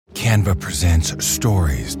Canva presents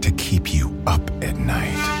stories to keep you up at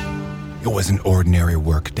night. It was an ordinary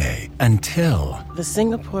workday until... The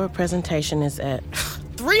Singapore presentation is at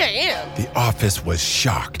 3 a.m. The office was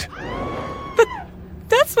shocked. But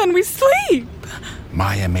that's when we sleep.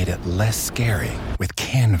 Maya made it less scary with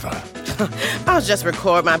Canva. I'll just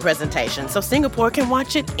record my presentation so Singapore can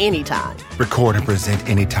watch it anytime. Record and present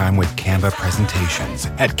anytime with Canva presentations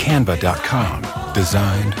at canva.com.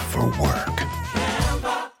 Designed for work.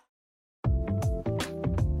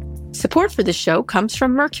 Support for this show comes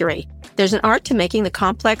from Mercury. There's an art to making the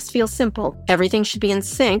complex feel simple. Everything should be in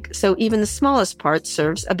sync, so even the smallest part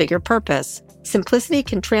serves a bigger purpose. Simplicity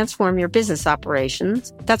can transform your business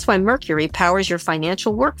operations. That's why Mercury powers your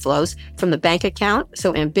financial workflows from the bank account,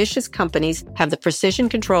 so ambitious companies have the precision,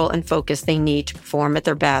 control, and focus they need to perform at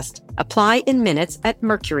their best. Apply in minutes at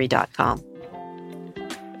mercury.com.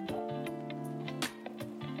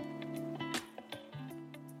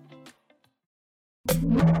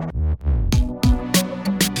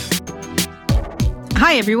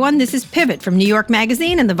 Hi, everyone. This is Pivot from New York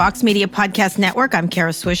Magazine and the Vox Media Podcast Network. I'm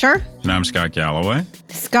Kara Swisher. And I'm Scott Galloway.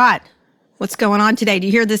 Scott, what's going on today? Do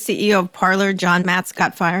you hear the CEO of Parler, John Matz,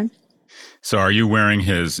 got fired? So are you wearing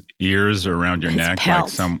his ears around your neck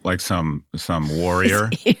like some warrior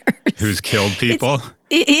who's killed people?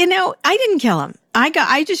 I didn't kill him.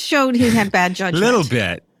 I just showed he had bad judgment. Little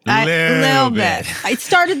bit. Little bit. It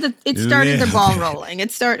started the ball rolling.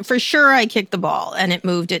 For sure. I kicked the ball and it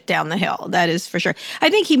moved it down the hill. That is for sure. I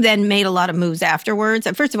think he then made a lot of moves afterwards.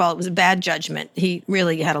 First of all, it was a bad judgment. He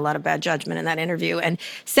really had a lot of bad judgment in that interview and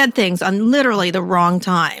said things on literally the wrong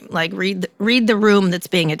time. Like read the room that's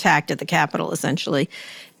being attacked at the Capitol, essentially.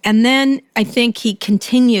 And then I think he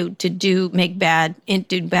continued to do bad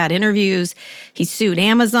interviews. He sued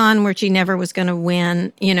Amazon, which he never was going to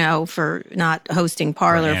win, for not hosting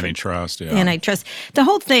Parler. Antitrust, yeah. Antitrust. The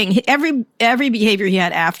whole thing, every behavior he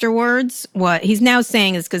had afterwards, what he's now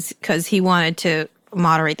saying is because he wanted to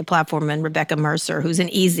moderate the platform, and Rebecca Mercer, who's an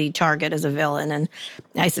easy target as a villain, and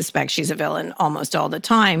I suspect she's a villain almost all the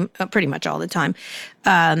time, pretty much all the time.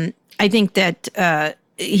 I think that...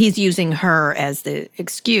 he's using her as the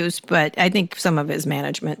excuse, but I think some of his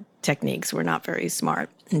management techniques were not very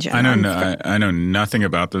smart in general. I know nothing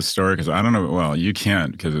about this story because I don't know. Well, you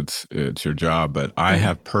can't because it's your job, but I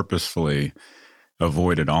have purposefully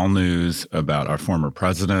avoided all news about our former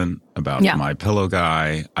president, about My Pillow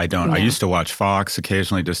guy. I used to watch Fox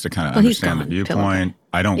occasionally just to kind of understand the viewpoint.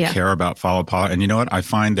 I don't care about follow politics. And you know what? I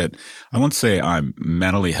find that I won't say I'm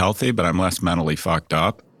mentally healthy, but I'm less mentally fucked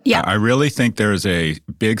up. Yeah, I really think there's a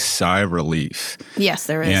big sigh of relief. Yes,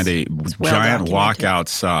 there is. And a giant walk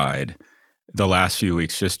outside the last few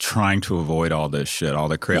weeks just trying to avoid all this shit, all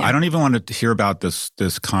the crazy. I don't even want to hear about this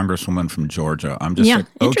congresswoman from Georgia. I'm just like,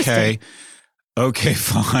 okay,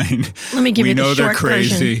 fine. Let me give you the short version. We know they're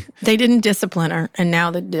crazy. Version. They didn't discipline her, and now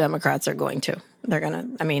the Democrats are going to. They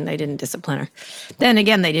didn't discipline her. Then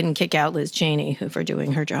again, they didn't kick out Liz Cheney for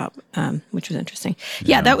doing her job, which was interesting.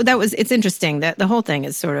 Yeah, it's interesting that the whole thing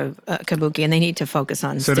is sort of kabuki, and they need to focus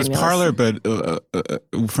on stimulus. Does Parler, but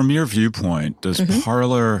from your viewpoint, does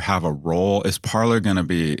Parler have a role? Is Parler going to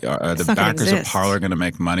be, the backers of Parler going to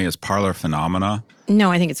make money? Is Parler phenomena?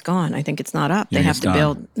 No, I think it's gone. I think it's not up.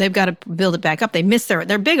 They've got to build it back up. They missed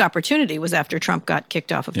their big opportunity was after Trump got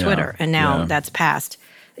kicked off of Twitter, and now that's passed.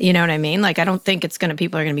 You know what I mean? Like, I don't think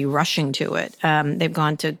people are going to be rushing to it. They've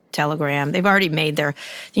gone to Telegram. They've already made the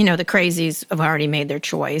crazies have already made their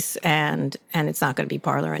choice, and it's not going to be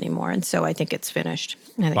Parler anymore. And so I think it's finished.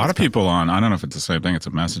 A lot of people I don't know if it's the same thing. It's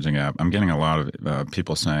a messaging app. I'm getting a lot of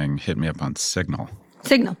people saying, hit me up on Signal.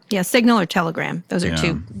 Signal or Telegram. Those are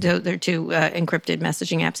two encrypted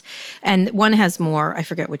messaging apps, and one has more. I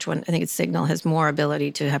forget which one. I think it's Signal has more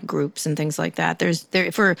ability to have groups and things like that.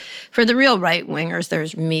 For the real right wingers.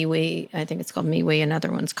 There's MeWe. I think it's called MeWe.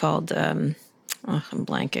 Another one's called. I'm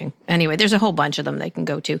blanking. Anyway, there's a whole bunch of them they can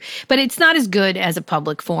go to. But it's not as good as a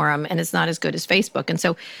public forum, and it's not as good as Facebook. And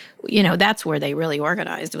so, that's where they really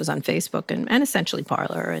organized. It was on Facebook and essentially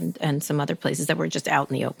Parler and some other places that were just out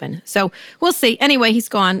in the open. So we'll see. Anyway, he's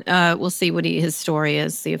gone. We'll see what his story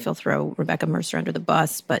is, see if he'll throw Rebecca Mercer under the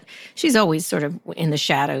bus. But she's always sort of in the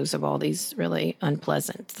shadows of all these really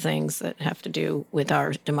unpleasant things that have to do with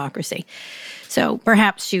our democracy. So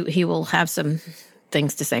perhaps he will have some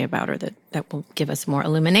things to say about her that will give us more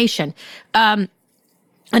illumination.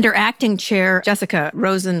 Under acting chair Jessica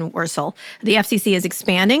Rosenworcel, the FCC is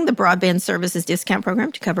expanding the broadband services discount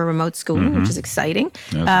program to cover remote schooling, which is exciting.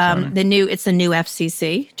 It's the new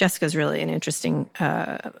FCC. Jessica's really an interesting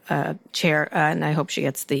chair, and I hope she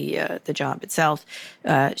gets the job itself.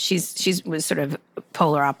 She was sort of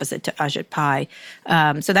polar opposite to Ajit Pai,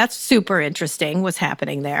 so that's super interesting. What's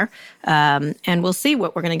happening there, and we'll see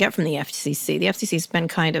what we're going to get from the FCC. The FCC's been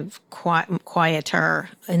kind of quieter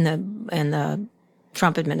in the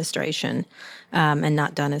Trump administration and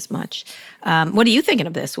not done as much. What are you thinking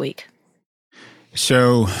of this week?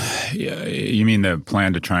 So you mean the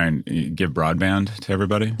plan to try and give broadband to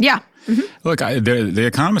everybody? Yeah. Mm-hmm. Look, the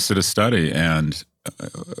Economist did a study, and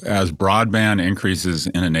as broadband increases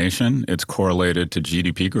in a nation, it's correlated to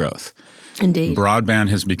GDP growth. Indeed. Broadband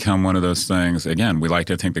has become one of those things. Again, we like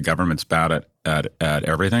to think the government's bad at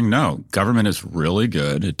everything. No, government is really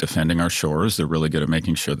good at defending our shores. They're really good at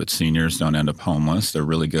making sure that seniors don't end up homeless. They're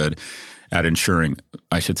really good at ensuring,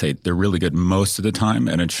 I should say, they're really good most of the time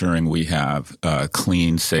at ensuring we have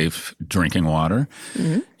clean, safe drinking water.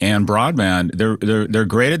 Mm-hmm. And broadband, they're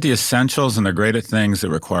great at the essentials, and they're great at things that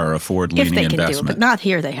require a forward-leaning investment. If they can do it, but not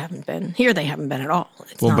here. They haven't been. Here they haven't been at all.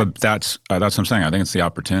 But that's what I'm saying. I think it's the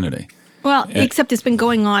opportunity. Well, except it's been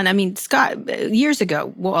going on. I mean, Scott, years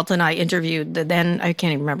ago, Walt and I interviewed I can't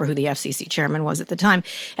even remember who the FCC chairman was at the time,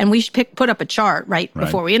 and we put up a chart right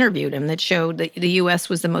before we interviewed him that showed that the U.S.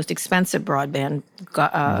 was the most expensive broadband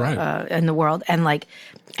in the world. And I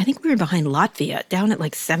think we were behind Latvia, down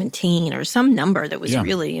at 17 or some number that was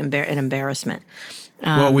really an embarrassment.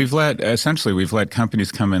 Well, we've let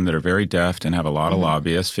companies come in that are very deft and have a lot of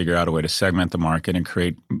lobbyists, figure out a way to segment the market and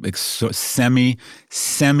create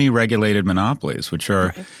semi-regulated monopolies, which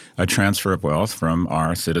are a transfer of wealth from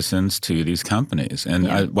our citizens to these companies.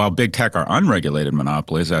 And while big tech are unregulated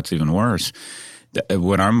monopolies, that's even worse.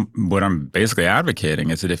 What I'm basically advocating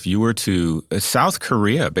is that if you were to South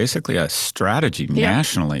Korea, basically a strategy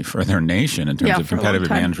nationally for their nation in terms of competitive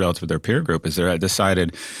advantage relative to their peer group, is they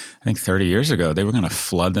decided, I think 30 years ago, they were going to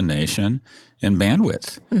flood the nation in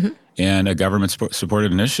bandwidth. Mm-hmm. And a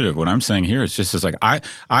government-supported initiative. What I'm saying here is just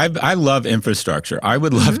I love infrastructure. I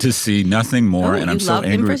would love to see nothing more, and I'm so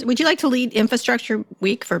angry. Would you like to lead Infrastructure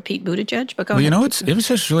Week for Pete Buttigieg? But go ahead. It was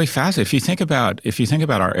just really fascinating. If you think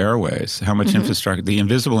about our airways, how much infrastructure, the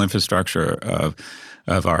invisible infrastructure of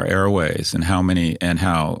our airways, and how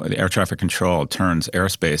the air traffic control turns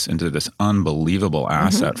airspace into this unbelievable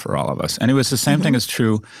asset for all of us. And it was the same thing is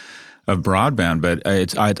true of broadband, but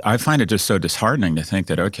I find it just so disheartening to think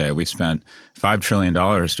that, okay, we spent $5 trillion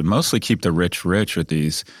to mostly keep the rich with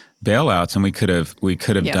these bailouts, and we could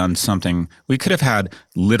have done something. We could have had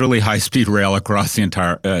literally high-speed rail across the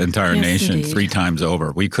entire nation indeed. 3 times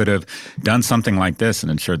over. We could have done something like this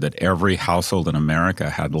and ensured that every household in America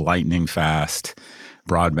had lightning-fast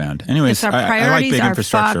broadband. Anyways, I like big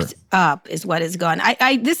infrastructure. Fucked up is what is gone.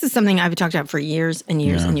 This is something I've talked about for years and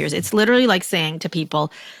years and years. It's literally like saying to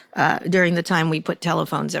people during the time we put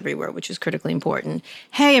telephones everywhere, which was critically important,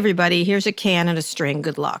 hey, everybody, here's a can and a string.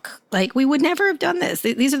 Good luck. We would never have done this.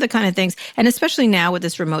 These are the kind of things, and especially now with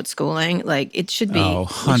this remote schooling, it should be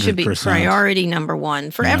priority number one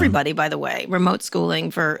for everybody, by the way. Remote schooling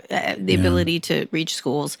for the ability to reach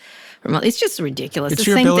schools. It's just ridiculous. It's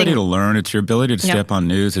your ability to learn. It's your ability to step on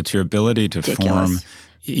news. It's your ability to form,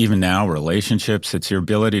 even now, relationships. It's your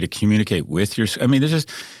ability to communicate with your. I mean,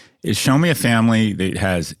 show me a family that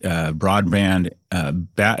has broadband,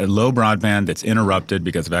 low broadband that's interrupted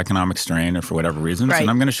because of economic strain or for whatever reasons, and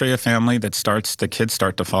I'm going to show you a family that the kids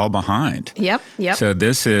start to fall behind. Yep. So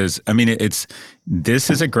this is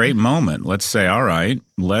a great moment. Let's say, all right,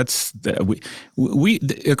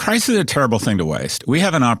 a crisis is a terrible thing to waste. We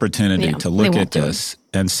have an opportunity to look at this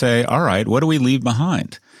and say, all right, what do we leave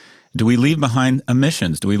behind? Do we leave behind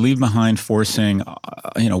emissions? Do we leave behind forcing,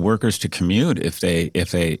 workers to commute if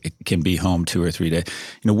they can be home 2 or 3 days?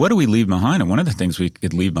 What do we leave behind? And one of the things we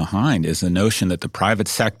could leave behind is the notion that the private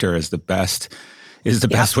sector is the best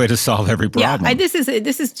way to solve every problem. Yeah,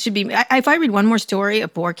 this should be. If I read one more story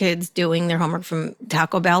of poor kids doing their homework from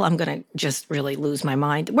Taco Bell, I'm going to just really lose my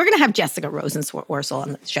mind. We're going to have Jessica Rosenworcel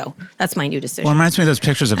on the show. That's my new decision. Well, it reminds me of those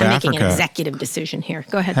pictures of Africa. I'm making an executive decision here.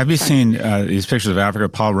 Go ahead. Have you seen these pictures of Africa?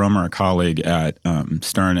 Paul Romer, a colleague at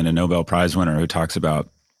Stern and a Nobel Prize winner, who talks about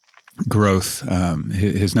growth.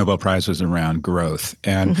 His Nobel Prize was around growth,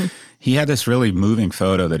 and he had this really moving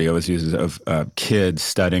photo that he always uses of kids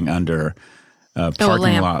studying under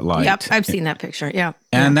parking lot light. Yep, I've seen that picture. Yeah,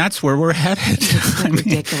 and that's where we're headed. It's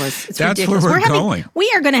ridiculous. That's ridiculous. Where we're going. We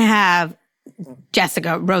are going to have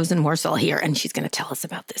Jessica Rosenworcel here, and she's going to tell us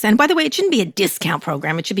about this. And by the way, it shouldn't be a discount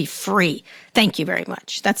program. It should be free. Thank you very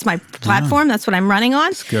much. That's my platform. That's what I'm running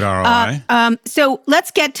on. It's good ROI. So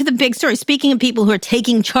let's get to the big story. Speaking of people who are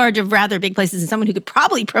taking charge of rather big places and someone who could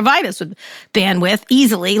probably provide us with bandwidth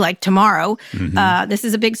easily, like tomorrow, this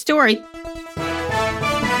is a big story.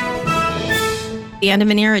 The end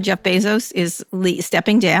of an era, Jeff Bezos is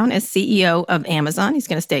stepping down as CEO of Amazon. He's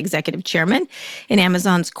going to stay executive chairman. In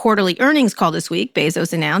Amazon's quarterly earnings call this week,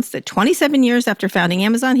 Bezos announced that 27 years after founding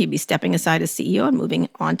Amazon, he'd be stepping aside as CEO and moving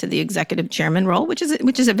on to the executive chairman role, which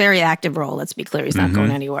is a very active role. Let's be clear, he's not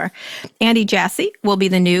going anywhere. Andy Jassy will be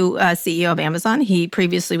the new CEO of Amazon. He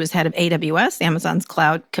previously was head of AWS, Amazon's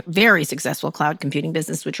very successful cloud computing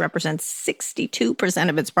business, which represents 62%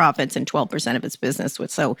 of its profits and 12% of its business.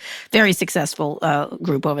 So very successful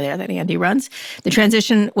group over there that Andy runs. The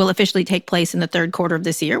transition will officially take place in the third quarter of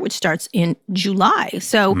this year, which starts in July.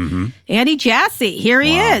 So Andy Jassy, here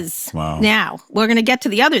he is. Wow. Now, we're going to get to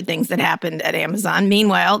the other things that happened at Amazon.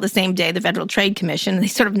 Meanwhile, the same day, the Federal Trade Commission, they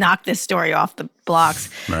sort of knocked this story off the blocks,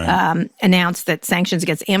 announced that sanctions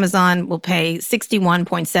against Amazon will pay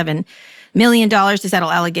 $61.7 million to settle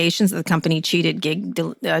allegations that the company cheated gig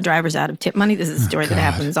drivers out of tip money. This is a story that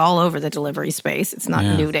happens all over the delivery space. It's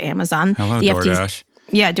not new to Amazon. Hello, DoorDash.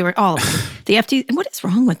 Yeah, all of them. The FTC, what is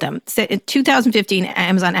wrong with them? So in 2015,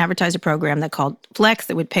 Amazon advertised a program that called Flex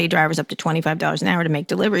that would pay drivers up to $25 an hour to make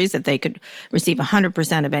deliveries, that they could receive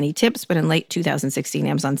 100% of any tips. But in late 2016,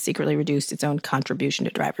 Amazon secretly reduced its own contribution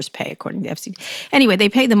to drivers' pay, according to the FTC. Anyway, they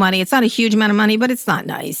paid the money. It's not a huge amount of money, but it's not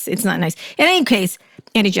nice. It's not nice. In any case,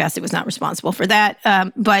 Andy Jassy was not responsible for that.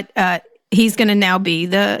 But he's going to now be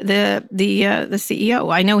the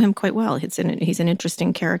CEO. I know him quite well. He's an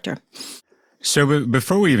interesting character. So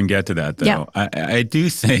before we even get to that, though, I do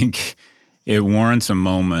think it warrants a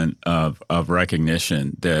moment of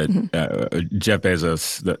recognition that Jeff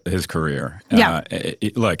Bezos, his career.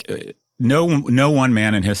 Look, no one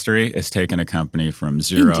man in history has taken a company from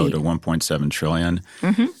zero to 1.7 trillion.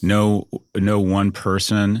 No one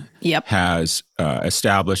person has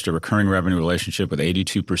established a recurring revenue relationship with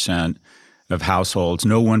 82% of households.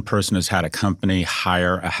 No one person has had a company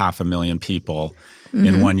hire 500,000 people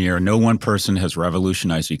in 1 year. No one person has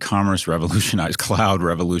revolutionized e-commerce, revolutionized cloud,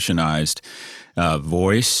 revolutionized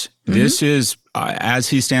voice. This is, as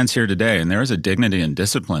he stands here today, and there is a dignity and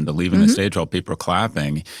discipline to leaving the stage while people are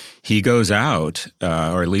clapping. He goes out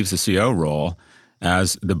or leaves the CEO role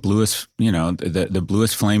as the bluest, the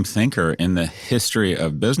bluest flame thinker in the history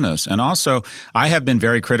of business. And also, I have been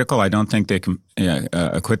very critical. I don't think they can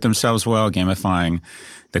acquit themselves well, gamifying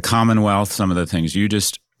the Commonwealth, some of the things you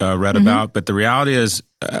just read about. But the reality is,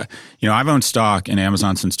 I've owned stock in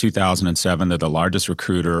Amazon since 2007. They're the largest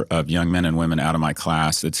recruiter of young men and women out of my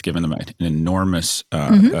class. It's given them an enormous,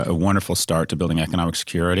 a wonderful start to building economic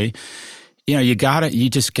security. You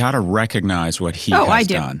just gotta recognize what he has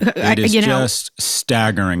done. It is just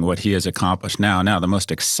staggering what he has accomplished now. The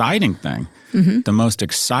most exciting thing,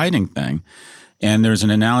 and there's an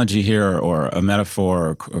analogy here or a metaphor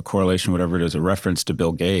or a correlation, whatever it is, a reference to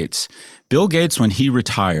Bill Gates. Bill Gates, when he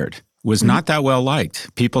retired, was not that well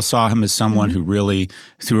liked. People saw him as someone who really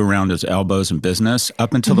threw around his elbows in business.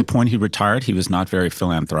 Up until the point he retired, he was not very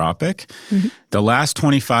philanthropic. The last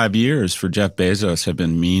 25 years for Jeff Bezos have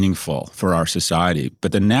been meaningful for our society,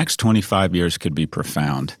 but the next 25 years could be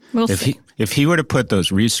profound. If he were to put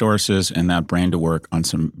those resources and that brain to work on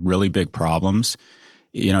some really big problems,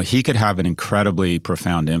 he could have an incredibly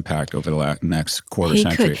profound impact over the next quarter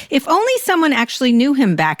century. If only someone actually knew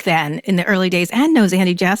him back then in the early days and knows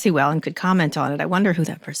Andy Jassy well and could comment on it. I wonder who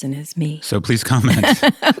that person is. Me. So please comment.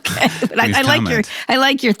 Okay, but I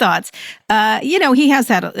like your thoughts. He has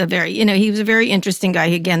had a very, he was a very interesting guy.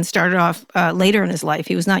 He again started off later in his life.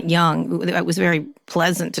 He was not young. It was very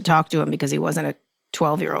pleasant to talk to him because he wasn't a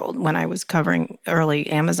 12-year-old when I was covering early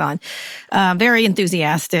Amazon. Very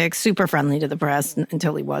enthusiastic, super friendly to the press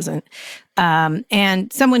until he wasn't.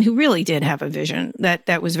 And someone who really did have a vision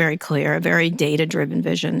that was very clear, a very data-driven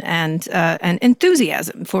vision and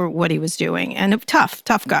enthusiasm for what he was doing. And a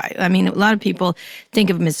tough guy. I mean, a lot of people think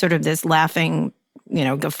of him as sort of this laughing,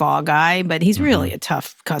 guffaw guy, but he's really a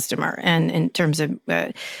tough customer. And in terms of,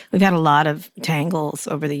 we've had a lot of tangles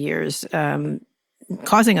over the years,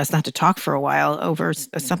 causing us not to talk for a while over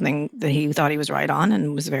something that he thought he was right on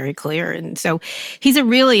and was very clear. And so he's a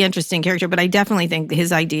really interesting character, but I definitely think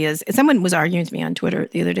his ideas, someone was arguing with me on Twitter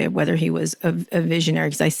the other day whether he was a visionary,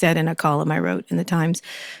 because I said in a column I wrote in the Times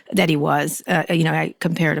that he was. I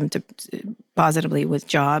compared him to positively with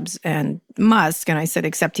Jobs and Musk, and I said,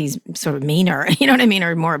 except he's sort of meaner,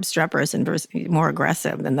 or more obstreperous and more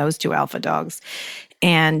aggressive than those two alpha dogs.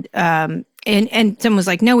 And And someone was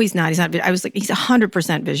like, no, he's not. He's not. I was like, he's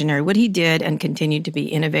 100% visionary. What he did and continued to be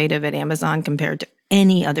innovative at Amazon compared to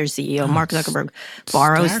any other CEO. Mark Zuckerberg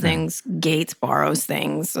borrows things. Gates borrows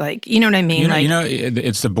things. Like, you know what I mean?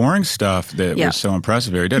 It's the boring stuff that was so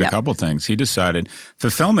impressive here. He did a couple things. He decided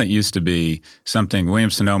fulfillment used to be something.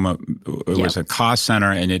 Williams-Sonoma was a cost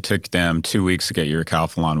center, and it took them 2 weeks to get your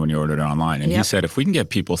Calphalon when you ordered it online. And he said, if we can get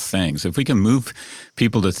people things, if we can move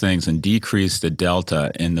people to things and decrease the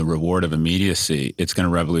delta in the reward of immediacy, it's going to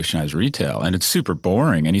revolutionize retail. And it's super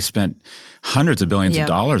boring. And he spent hundreds of billions of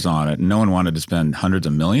dollars on it. No one wanted to spend hundreds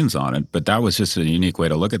of millions on it, but that was just a unique way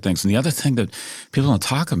to look at things. And the other thing that people don't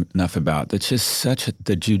talk enough about, that's just such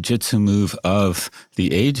the jujitsu move of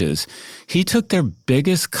the ages, he took their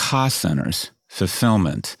biggest cost centers,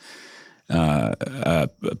 fulfillment,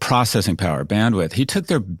 processing power, bandwidth. He took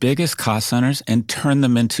their biggest cost centers and turned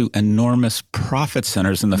them into enormous profit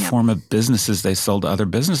centers in the form of businesses they sold to other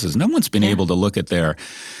businesses. No one's been able to look at their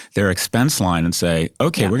expense line and say,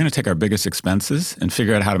 okay, we're going to take our biggest expenses and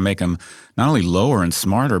figure out how to make them not only lower and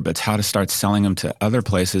smarter, but how to start selling them to other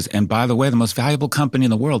places. And by the way, the most valuable company in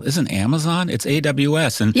the world isn't Amazon, it's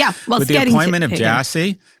AWS. And with the appointment of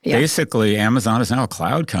Jassy, basically Amazon is now a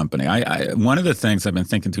cloud company. One of the things I've been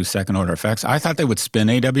thinking through second order effects, I thought they would spin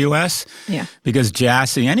AWS because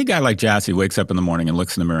Jassy, any guy like Jassy wakes up in the morning and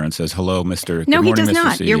looks in the mirror and says, hello, Mr. No, Good morning, he does Mr.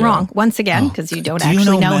 not. CEO. You're wrong. Once again, because you don't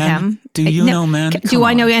actually know him. Do you know men? Do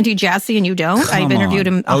I know Andy Jassy and you don't? I've interviewed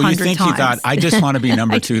him 100 times. You think he thought, I just want to be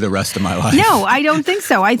number two the rest of my life? No, I don't think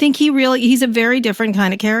so. I think he's a very different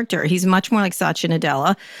kind of character. He's much more like Satya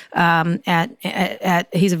Nadella.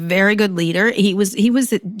 He's a very good leader. He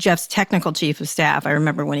was Jeff's technical chief of staff. I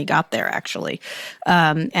remember when he got there, actually,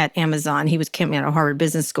 at Amazon. He came out of Harvard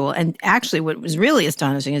Business School. And actually what was really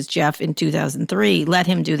astonishing is Jeff in 2003 let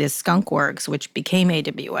him do this Skunk Works, which became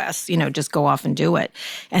AWS, just go off and do it.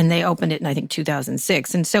 And they opened it in, I think,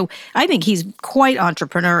 2006. And so I think he's quite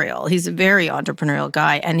entrepreneurial. He's a very entrepreneurial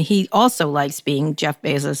guy. And he also likes being Jeff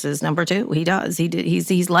Bezos' number two. He does.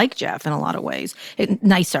 He's like Jeff in a lot of ways.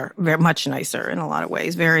 Nicer, very much nicer in a lot of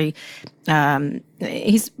ways. Very,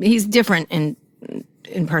 he's different in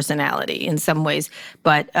personality in some ways,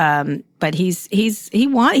 but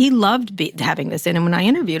he loved having this in him. When I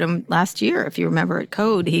interviewed him last year, if you remember at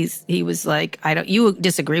Code, he was like, you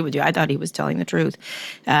disagree with you. I thought he was telling the truth,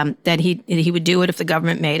 that he would do it if the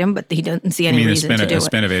government made him, but he doesn't see any reason to do it. A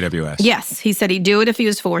spin of AWS. Yes, he said he'd do it if he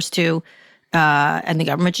was forced to, and the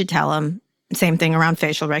government should tell him. Same thing around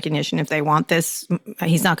facial recognition. If they want this,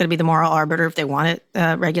 he's not going to be the moral arbiter. If they want it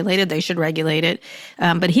regulated, they should regulate it.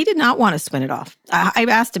 But he did not want to spin it off. I've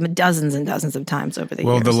asked him dozens and dozens of times over the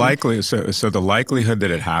years. So the likelihood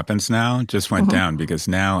that it happens now just went down because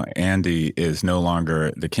now Andy is no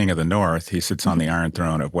longer the king of the North. He sits on the Iron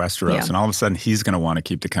Throne of Westeros, and all of a sudden he's going to want to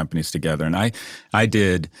keep the companies together. And I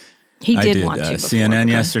did. He did want to. CNN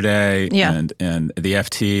yesterday and the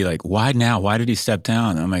FT, like, why now? Why did he step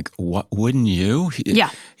down? And I'm like, what, wouldn't you?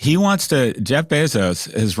 He wants to, Jeff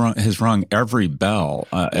Bezos has rung every bell.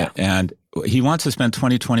 And he wants to spend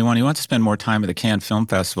 2021, he wants to spend more time at the Cannes Film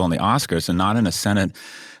Festival and the Oscars and not in a Senate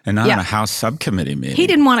and not in a House subcommittee meeting. He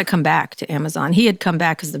didn't want to come back to Amazon. He had come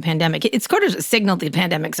back because of the pandemic. It's sort of a signal the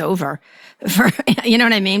pandemic's over. You know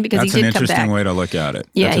what I mean? Because that's he did come back. That's an interesting way to look at it.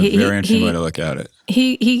 Yeah, that's a very interesting way to look at it.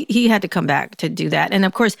 He had to come back to do that. And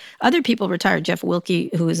of course, other people retired. Jeff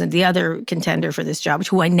Wilke, who is the other contender for this job,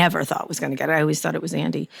 who I never thought was going to get it. I always thought it was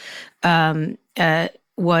Andy.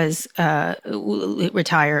 Was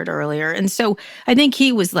retired earlier. And so I think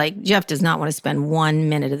he was like, Jeff does not want to spend 1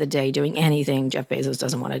 minute of the day doing anything Jeff Bezos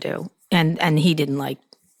doesn't want to do. And he didn't like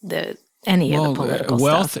any of the political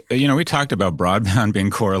wealth, stuff. We talked about broadband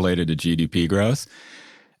being correlated to GDP growth.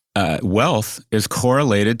 Wealth is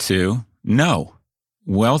correlated to no.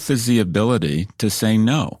 Wealth is the ability to say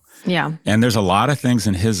no. Yeah. And there's a lot of things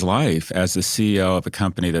in his life as the CEO of a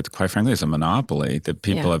company that, quite frankly, is a monopoly that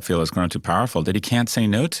people feel has grown too powerful that he can't say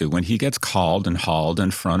no to. When he gets called and hauled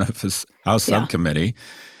in front of his House subcommittee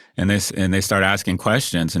and they start asking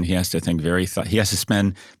questions and he has to think he has to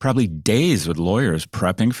spend probably days with lawyers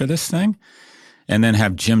prepping for this thing and then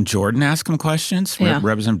have Jim Jordan ask him questions,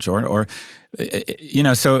 Representative Jordan, or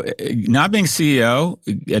so not being CEO,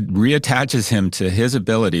 it reattaches him to his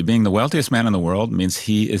ability. Being the wealthiest man in the world means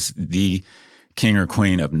he is the king or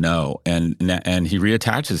queen of no, and he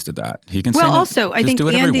reattaches to that. He can I think do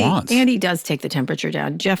whatever he wants. Andy does take the temperature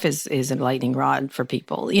down. Jeff is a lightning rod for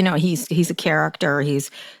people. He's a character.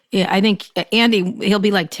 Yeah, I think Andy, he'll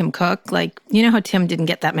be like Tim Cook. Like, you know how Tim didn't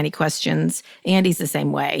get that many questions? Andy's the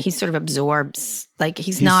same way. He sort of absorbs, like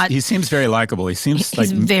he seems very likable. He seems like,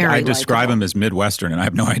 very I describe likable. him as Midwestern, and I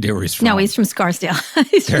have no idea where he's from. No, he's from Scarsdale.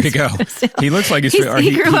 There you go. He looks like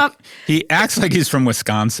he grew up. He acts like he's from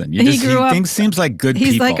Wisconsin. He seems like good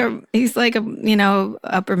people. He's like a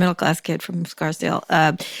upper middle class kid from Scarsdale.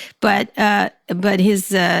 But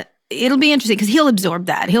his it'll be interesting because he'll absorb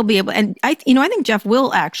that. He'll be able, and I think Jeff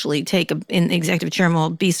will actually in the executive chairman will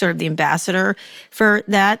be sort of the ambassador for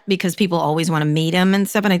that because people always want to meet him and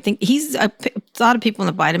stuff. And I think a lot of people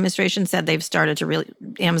in the Biden administration said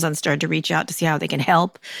Amazon started to reach out to see how they can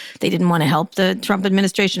help. They didn't want to help the Trump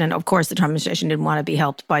administration. And of course, the Trump administration didn't want to be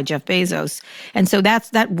helped by Jeff Bezos. And so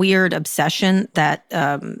that's that weird obsession that,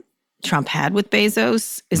 Trump had with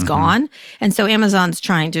Bezos is gone. And so Amazon's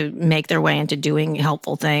trying to make their way into doing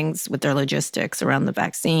helpful things with their logistics around the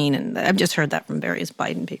vaccine. And I've just heard that from various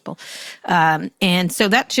Biden people. And so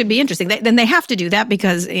that should be interesting. Then they have to do that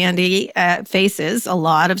because Andy faces a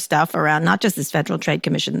lot of stuff around not just this Federal Trade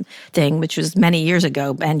Commission thing, which was many years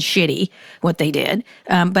ago and shitty what they did,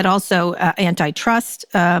 but also antitrust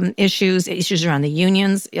issues around the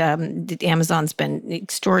unions. Amazon's been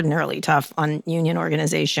extraordinarily tough on union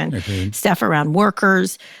organization. Stuff around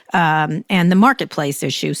workers and the marketplace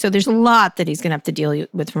issue. So there's a lot that he's going to have to deal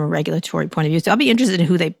with from a regulatory point of view. So I'll be interested in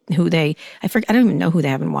who they I don't even know who they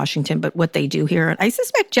have in Washington, but what they do here. I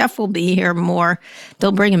suspect Jeff will be here more.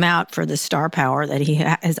 They'll bring him out for the star power that he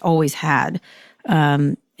has always had.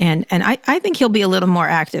 And I think he'll be a little more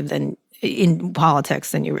active in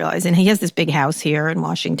politics than you realize. And he has this big house here in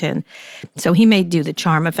Washington. So he may do the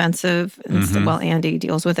charm offensive while Andy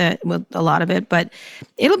deals with a lot of it. But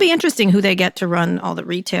it'll be interesting who they get to run all the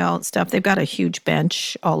retail stuff. They've got a huge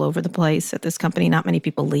bench all over the place at this company. Not many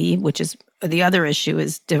people leave, which is the other issue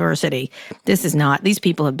is diversity. These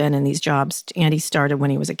people have been in these jobs. Andy started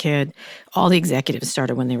when he was a kid. All the executives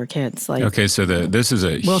started when they were kids. Okay, so this is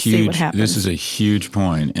a huge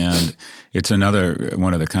point, and it's another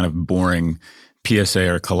one of the kind of boring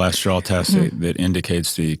PSA or cholesterol tests that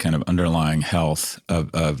indicates the kind of underlying health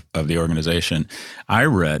of the organization. I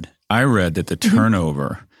read that the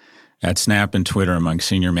turnover at Snap and Twitter among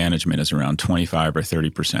senior management is around 25 or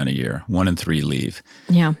 30% a year. 1 in 3 leave.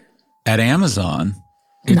 Yeah. At Amazon,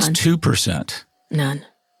 it's 2%. None.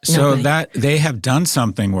 So Nobody. that they have done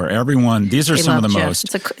something where everyone, these are some of the Jeff.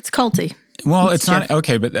 most. It's culty. Well, it's not,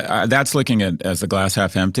 okay, but that's looking at as the glass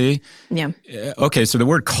half empty. Yeah. Okay, so the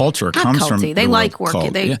word culture Not comes culty. from They the like word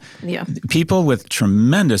working. cult. People with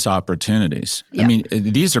tremendous opportunities. Yeah. I mean,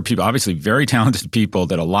 these are people, obviously very talented people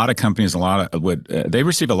that a lot of companies, they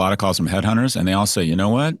receive a lot of calls from headhunters, and they all say, you know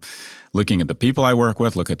what? Looking at the people I work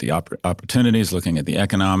with, look at the opportunities, looking at the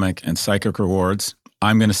economic and psychic rewards,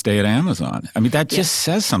 I'm going to stay at Amazon. I mean, that just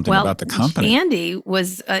says something about the company. Andy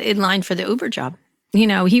was in line for the Uber job. You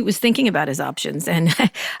know, he was thinking about his options. And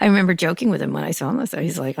I remember joking with him when I saw him. I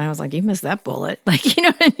was like, you missed that bullet. Like, you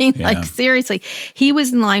know what I mean? Yeah. Like, seriously, he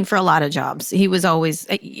was in line for a lot of jobs. He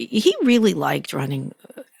really liked running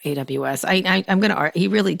AWS. He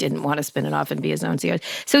really didn't want to spin it off and be his own CEO.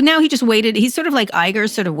 So now he just waited. He's sort of like Iger,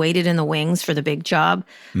 sort of waited in the wings for the big job.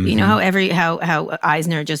 Mm-hmm. You know how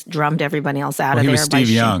Eisner just drummed everybody else out of there. He was Steve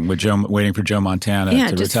Young with waiting for Joe Montana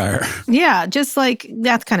to retire. Yeah, just like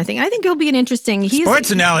that kind of thing. I think it'll be an interesting sports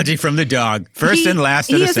analogy from the dog. First and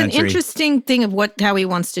last of the century. He has an interesting thing of how he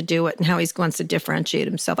wants to do it and how he wants to differentiate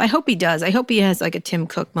himself. I hope he does. I hope he has like a Tim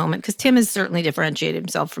Cook moment because Tim has certainly differentiated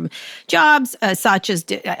himself from jobs such as.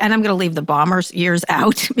 And I'm going to leave the Bombers years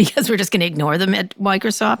out because we're just going to ignore them at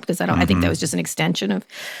Microsoft because I think that was just an extension of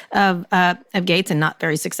Gates and not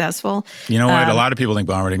very successful. You know what? A lot of people think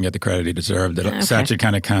Ballmer didn't get the credit he deserved. That Satcher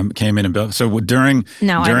kind of came in and built. So during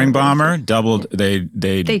Ballmer,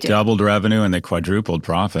 they doubled revenue and they quadrupled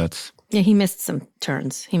profits. Yeah, he missed some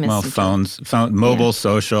turns. He missed mobile,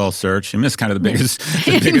 social, search. He missed kind of the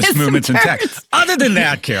biggest movements in tech. Other than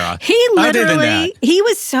that, Kara. He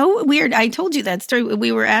was so weird. I told you that story.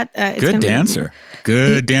 We were at... Good dancer.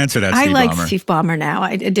 Good dancer, that Steve Ballmer. I like Steve Ballmer now.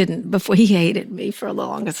 I didn't before. He hated me for the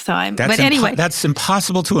longest time. Anyway. That's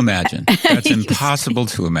impossible to imagine. That's impossible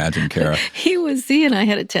to imagine, Kara. He and I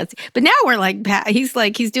had a test. But now we're like,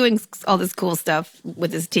 he's doing all this cool stuff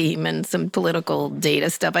with his team and some political data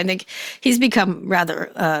stuff. I think he's become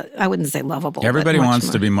rather, I wouldn't say lovable. Everybody wants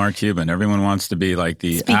to be Mark Cuban. Everyone wants to be like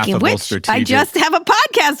the affable strategic. I just have a podcast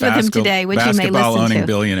podcast with him today, which you may listen to. Basketball-owning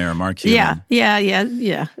billionaire Mark Cuban. Yeah.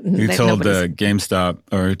 He told the GameStop,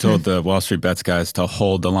 or he told the Wall Street Bets guys to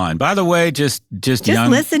hold the line. By the way, just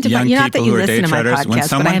young, listen to young my, people who are day traders.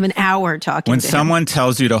 But I have an hour talking When to someone him.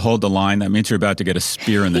 tells you to hold the line, that means you're about to get a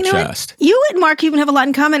spear in the chest. You and Mark Cuban have a lot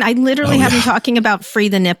in common. I literally have him talking about free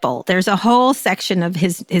the nipple. There's a whole section of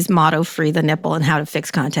his motto, free the nipple, and how to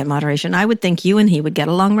fix content moderation. I would think you and he would get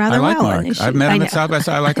along rather well. I like Mark. I've met him at South by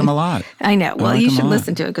South. I like him a lot. I know. Well, you should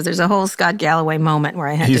listen to it because there's a whole Scott Galloway moment where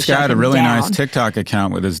I had to shut him down. He's got a really nice TikTok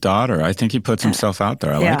account with his daughter. I think he puts himself out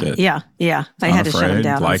there. I like it. Yeah. I had to shut him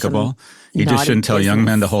down. Likable. He just shouldn't tell young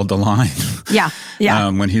men to hold the line. Yeah.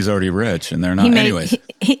 When he's already rich and they're not. Anyways.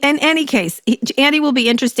 In any case, Andy will be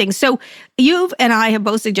interesting. So you and I have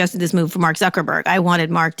both suggested this move for Mark Zuckerberg. I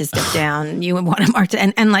wanted Mark to step down. You wanted Mark to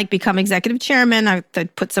and like become executive chairman. I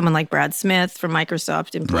would put someone like Brad Smith from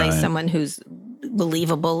Microsoft in place, someone who's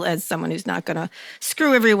believable as someone who's not going to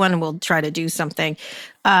screw everyone and will try to do something.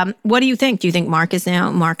 What do you think? Do you think Mark is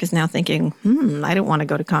now thinking, I don't want to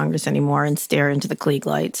go to Congress anymore and stare into the Klieg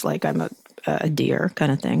lights like I'm a deer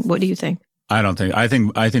kind of thing? What do you think? I don't think. I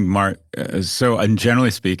think Mark. And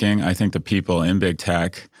generally speaking, I think the people in big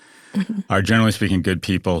tech are generally speaking good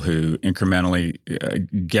people who incrementally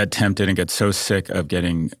get tempted and get so sick of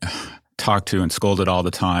getting talked to and scolded all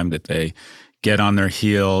the time that they get on their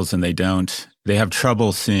heels and they have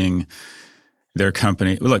trouble seeing their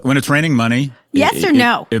company. Look, when it's raining money, yes or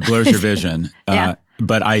no, it blurs your vision.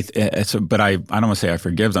 But I don't want to say I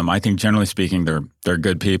forgive them. I think generally speaking, they're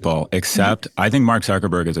good people. Except I think Mark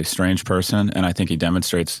Zuckerberg is a strange person, and I think he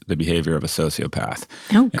demonstrates the behavior of a sociopath.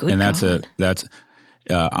 Oh, good. And that's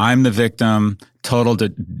I'm the victim,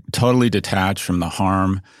 totally detached from the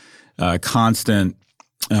harm, constant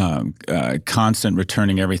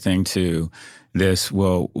returning everything to this.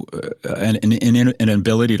 An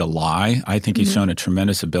ability to lie. I think he's shown a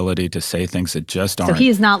tremendous ability to say things that just aren't. So he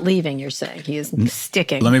is not leaving, you're saying. He is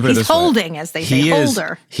sticking. Let me put it this way. He's holding, as they say,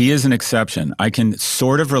 holder. He is an exception. I can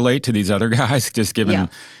sort of relate to these other guys, just given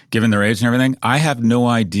their age and everything. I have no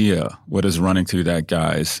idea what is running through that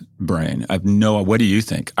guy's brain. What do you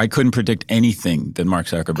think? I couldn't predict anything that Mark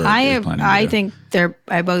Zuckerberg is planning to do. I think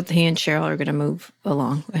both he and Sheryl are going to move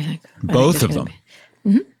along, I think. Both of them?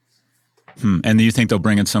 And do you think they'll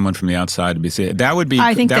bring in someone from the outside to be seen? That would be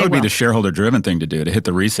the shareholder-driven thing to do, to hit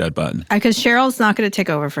the reset button. Because Cheryl's not going to take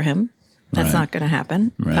over for him. That's not going to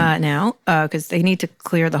happen now because they need to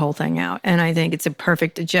clear the whole thing out. And I think it's a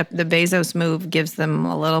perfect – the Bezos move gives them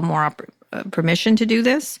a little more permission to do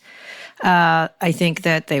this. I think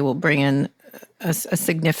that they will bring in a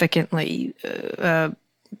significantly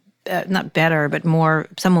not better, but more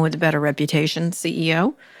someone with a better reputation,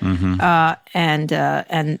 CEO, and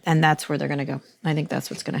that's where they're going to go. I think that's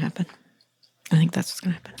what's going to happen.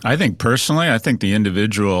 I think personally, the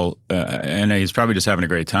individual, and he's probably just having a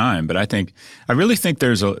great time, but I really think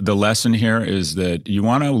the lesson here is that you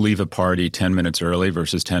want to leave a party 10 minutes early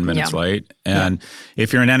versus 10 minutes late. And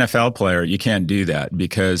if you're an NFL player, you can't do that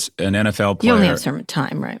because an NFL player— You only have certain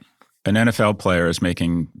time, right? An NFL player is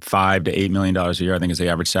making $5 to $8 million a year, I think is the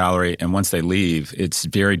average salary. And once they leave, it's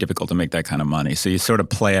very difficult to make that kind of money. So you sort of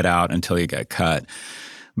play it out until you get cut.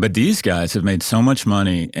 But these guys have made so much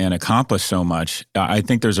money and accomplished so much. I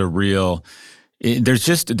think there's a real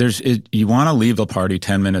you want to leave the party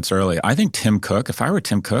 10 minutes early. I think Tim Cook, if I were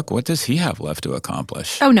Tim Cook, what does he have left to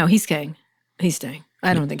accomplish? Oh, no, he's staying.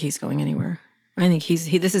 I don't think he's going anywhere. I think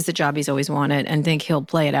this is the job he's always wanted, and think he'll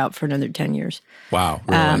play it out for another 10 years. Wow,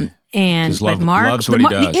 really? Mark loves what he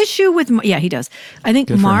does. The issue with he does. I think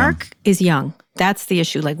Mark is young. That's the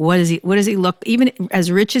issue. Like, what does he look? Even as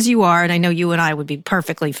rich as you are, and I know you and I would be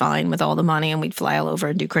perfectly fine with all the money, and we'd fly all over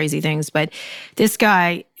and do crazy things. But this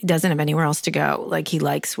guy doesn't have anywhere else to go. Like, he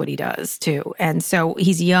likes what he does too, and so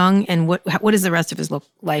he's young. And what does the rest of his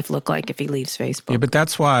life look like if he leaves Facebook? Yeah, but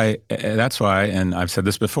that's why. And I've said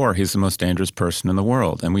this before. He's the most dangerous person in the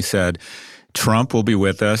world. And we said Trump will be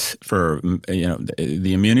with us for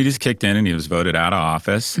the immunity's kicked in, and he was voted out of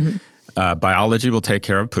office. Biology will take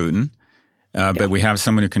care of Putin. But we have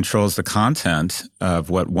someone who controls the content of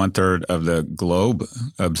what 1/3 of the globe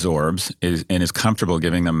absorbs and is comfortable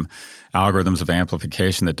giving them algorithms of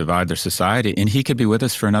amplification that divide their society. And he could be with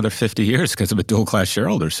us for another 50 years because of a dual-class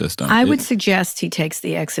shareholder system. I would suggest he takes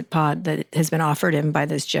the exit pod that has been offered him by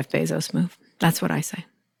this Jeff Bezos move. That's what I say.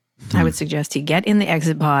 I would suggest he get in the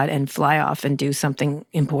exit pod and fly off and do something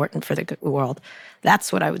important for the world.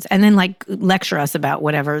 That's what I would say. And then lecture us about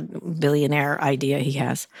whatever billionaire idea he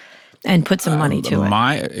has. and put some money to it.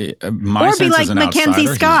 My or be like Mackenzie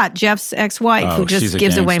Scott, Jeff's ex-wife, who just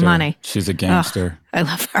gives away money. She's a gangster. I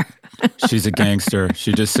love her. She's a gangster.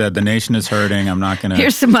 She just said, the nation is hurting. I'm not going to.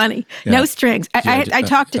 Here's some money. Yeah. No strings. I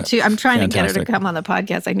talked to two. I'm trying to get her to come on the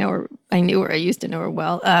podcast. I know her. I knew her. I used to know her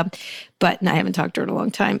well. But I haven't talked to her in a long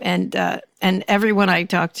time. And everyone I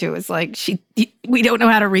talked to is like, we don't know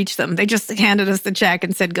how to reach them. They just handed us the check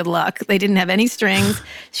and said, good luck. They didn't have any strings.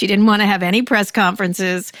 She didn't want to have any press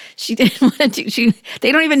conferences. She didn't want to do,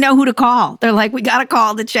 they don't even know who to call. They're like, we got a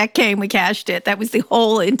call. The check came. We cashed it. That was the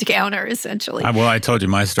whole encounter, essentially. Well, I told you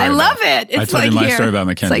my story. I love it. I told you my story about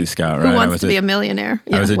Mackenzie Scott, right? Who wants to be a millionaire?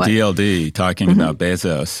 I was a DLD talking about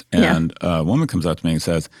Bezos, and a woman comes up to me and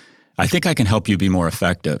says, I think I can help you be more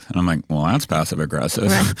effective. And I'm like, well, that's passive aggressive.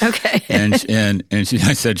 Right. Okay.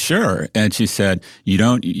 I said, sure. And she said,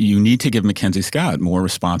 you need to give Mackenzie Scott more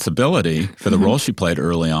responsibility for the role she played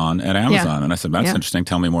early on at Amazon. Yeah. And I said, that's interesting.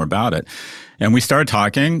 Tell me more about it. And we started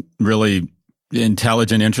talking, really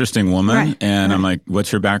intelligent, interesting woman. Right. And I'm like,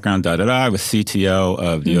 what's your background? I was CTO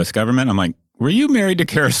of the U.S. government. I'm like, were you married to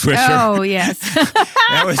Kara Swisher? Oh, yes.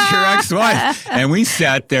 That was your ex-wife. And we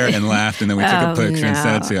sat there and laughed, and then we took a picture and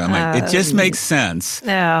sent it to you. I'm like, it just makes sense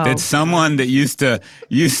that someone that used to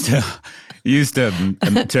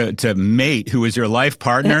mate, who was your life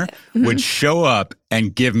partner, would show up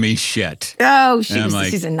and give me shit. Oh,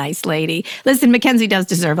 she's a nice lady. Listen, Mackenzie does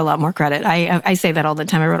deserve a lot more credit. I say that all the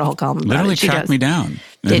time. I wrote a whole column about Literally it. tracked me down.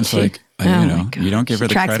 Did she? Like, you don't give her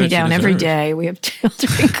the credit. Tracks me down every day. We have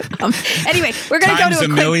children. Anyway, we're going to go to a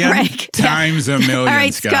quick break. Times a million. All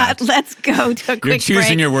right, Scott, let's go to a quick break. You're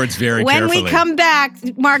choosing your words very carefully. When we come back,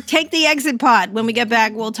 Mark, take the exit pod. When we get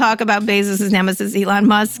back, we'll talk about Bezos' nemesis, Elon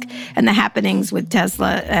Musk, and the happenings with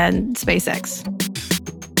Tesla and SpaceX.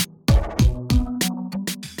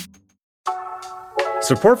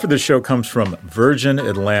 Support for this show comes from Virgin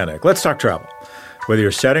Atlantic. Let's talk travel. Whether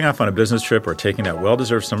you're setting off on a business trip or taking that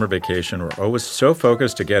well-deserved summer vacation, we're always so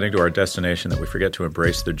focused to getting to our destination that we forget to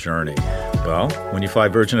embrace the journey. Well, when you fly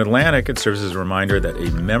Virgin Atlantic, it serves as a reminder that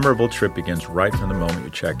a memorable trip begins right from the moment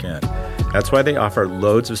you check in. That's why they offer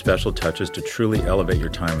loads of special touches to truly elevate your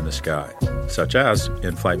time in the sky, such as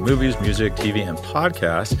in-flight movies, music, TV, and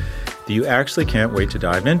podcasts that you actually can't wait to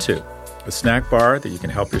dive into. A snack bar that you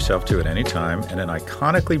can help yourself to at any time, and an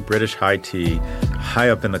iconically British high tea high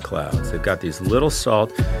up in the clouds. They've got these little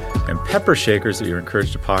salt and pepper shakers that you're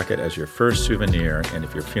encouraged to pocket as your first souvenir. And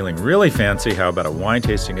if you're feeling really fancy, how about a wine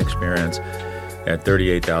tasting experience at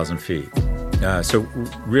 38,000 feet? So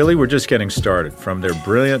really, we're just getting started. From their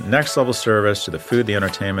brilliant next-level service to the food, the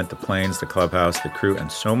entertainment, the planes, the clubhouse, the crew,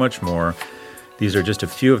 and so much more. These are just a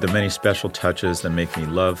few of the many special touches that make me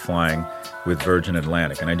love flying with Virgin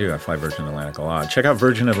Atlantic. And I fly Virgin Atlantic a lot. Check out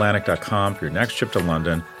virginatlantic.com for your next trip to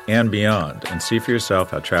London and beyond, and see for yourself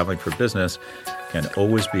how traveling for business can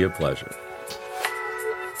always be a pleasure.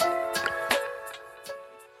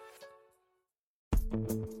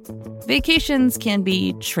 Vacations can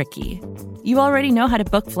be tricky. You already know how to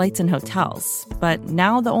book flights and hotels, but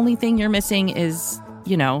now the only thing you're missing is,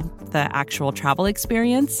 the actual travel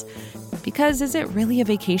experience. Because is it really a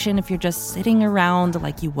vacation if you're just sitting around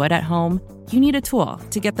like you would at home? You need a tool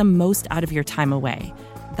to get the most out of your time away.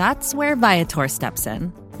 That's where Viator steps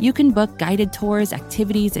in. You can book guided tours,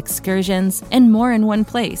 activities, excursions, and more in one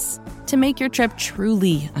place to make your trip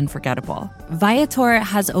truly unforgettable. Viator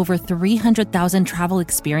has over 300,000 travel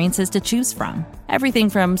experiences to choose from. Everything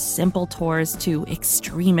from simple tours to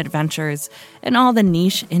extreme adventures and all the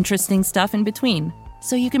niche, interesting stuff in between.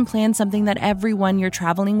 So you can plan something that everyone you're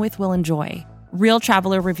traveling with will enjoy. Real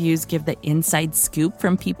traveler reviews give the inside scoop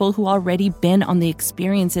from people who already been on the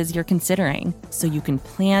experiences you're considering, so you can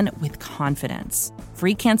plan with confidence.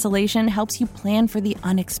 Free cancellation helps you plan for the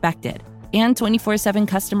unexpected. And 24/7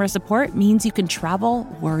 customer support means you can travel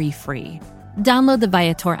worry-free. Download the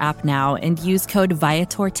Viator app now and use code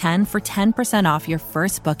Viator10 for 10% off your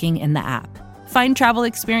first booking in the app. Find travel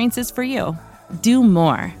experiences for you. Do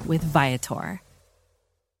more with Viator.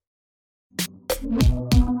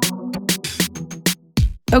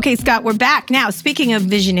 Okay, Scott, we're back now. Speaking of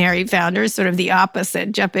visionary founders, sort of the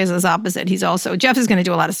opposite, Jeff Bezos' opposite. Jeff is going to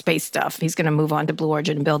do a lot of space stuff. He's going to move on to Blue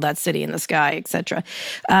Origin and build that city in the sky, et cetera.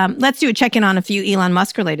 Let's do a check-in on a few Elon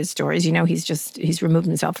Musk-related stories. He's removed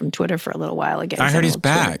himself from Twitter for a little while again. I heard he's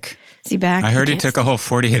back. Is he back? I heard he took a whole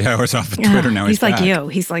 48 hours off of Twitter. Now he's like back. you.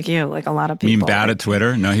 He's like you, like a lot of people. You mean bad at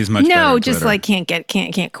Twitter? No, he's much better at Twitter. No, just like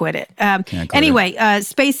can't quit it. Anyway,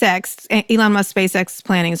 SpaceX, Elon Musk SpaceX is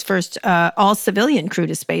planning his first all-civilian crew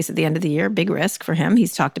to space at the end of the year. Big risk for him.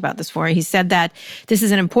 He's talked about this before. He said that this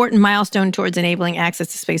is an important milestone towards enabling access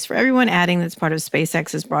to space for everyone, adding that's part of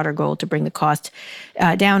SpaceX's broader goal to bring the cost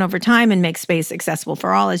down over time and make space accessible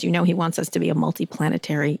for all. As you know, he wants us to be a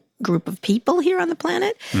multi-planetary group of people here on the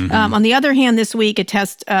planet. Mm-hmm. On the other hand, this week, a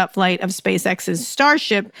test flight of SpaceX's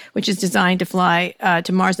Starship, which is designed to fly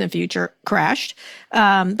to Mars in the future, crashed.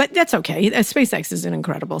 But that's okay. SpaceX is an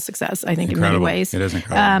incredible success, I think, in many ways. It is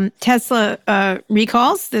incredible. Tesla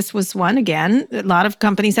recalls. This was one, again. A lot of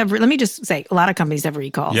companies have, let me just say, a lot of companies have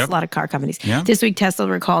recalls, a lot of car companies. Yep. This week, Tesla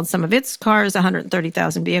recalled some of its cars,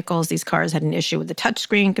 130,000 vehicles. These cars had an issue with the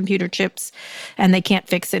touchscreen computer chips, and they can't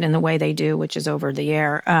fix it in the way they do, which is over the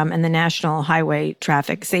air. And the National Highway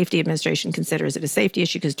Traffic Safety Administration considers it a safety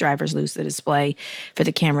issue because drivers lose the display for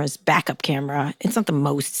the camera's backup camera. It's not the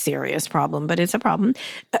most serious problem, but it's a problem.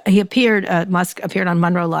 Musk appeared on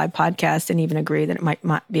Monroe Live podcast and even agreed that it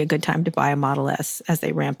might be a good time to buy a Model S as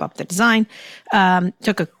they ramp up the design.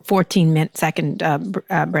 Took a 14-second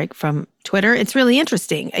break from Twitter. It's really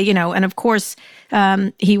interesting, and of course,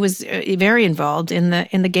 he was very involved in the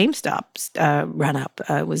GameStop run up.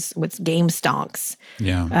 Was with Game Stonks.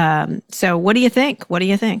 Yeah. So, what do you think?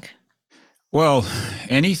 Well,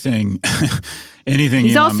 anything.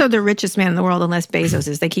 He's also the richest man in the world, unless Bezos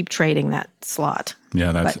is. They keep trading that slot.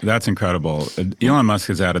 Yeah, that's incredible. Elon Musk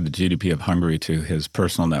has added the GDP of Hungary to his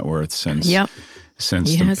personal net worth since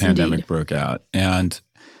the pandemic broke out. And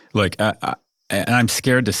look, and I'm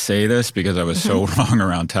scared to say this because I was so wrong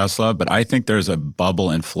around Tesla, but I think there's a bubble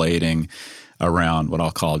inflating around what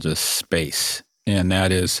I'll call just space. And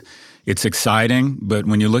that is, it's exciting, but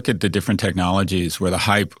when you look at the different technologies where the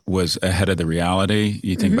hype was ahead of the reality,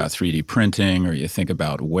 you think about 3D printing or you think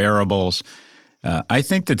about wearables. I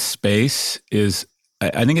think that space is,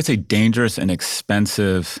 I think it's a dangerous and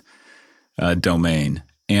expensive domain.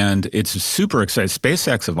 And it's super exciting.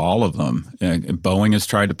 SpaceX, of all of them, Boeing has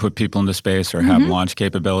tried to put people into space or have launch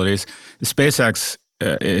capabilities. SpaceX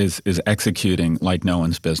is executing like no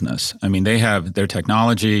one's business. I mean, they have their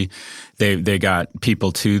technology. They got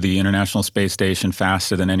people to the International Space Station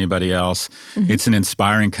faster than anybody else. It's an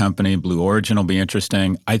inspiring company. Blue Origin will be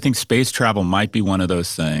interesting. I think space travel might be one of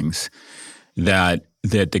those things that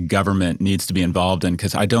the government needs to be involved in,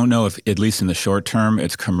 because I don't know if, at least in the short term,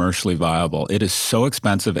 it's commercially viable. It is so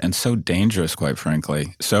expensive and so dangerous, quite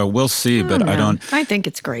frankly. So we'll see, but I don't. I think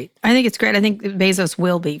it's great. I think Bezos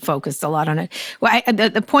will be focused a lot on it. Well,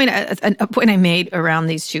 a point I made around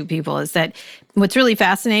these two people is that what's really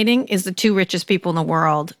fascinating is the two richest people in the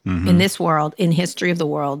world, in this world, in history of the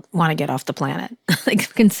world, want to get off the planet. They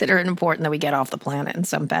consider it important that we get off the planet in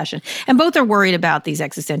some fashion. And both are worried about these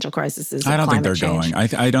existential crises. I don't think they're going.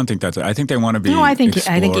 I don't think that's it. I think they want to be. No, I think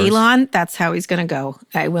explorers. Elon, that's how he's going to go.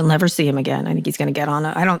 I will never see him again. I think he's going to get on.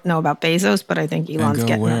 I don't know about Bezos, but I think Elon's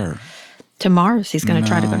getting where? To Mars. He's going to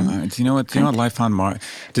try to go to Mars. Do you know what? Life on Mars?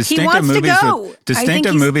 He wants to go.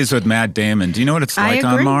 Distinctive movies with Matt Damon. Do you know what it's like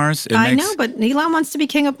on Mars? I know, but Elon wants to be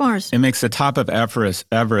king of Mars. It makes the top of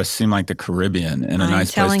Everest seem like the Caribbean and a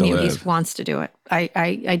nice place to live. I'm telling you, he wants to do it.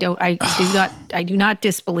 I do not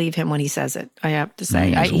disbelieve him when he says it. I have to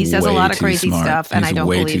say, he says a lot of crazy stuff, and I don't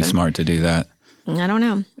believe him. He's way too smart to do that. I don't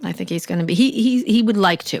know. I think he's going to be. He would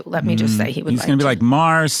like to. Let me just say he would. He's going to be like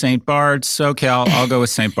Mars, St. Bart's, SoCal. I'll go with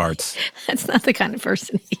St. Bart's. That's not the kind of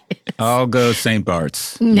person he is. I'll go St.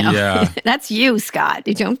 Bart's. No, yeah. That's you, Scott.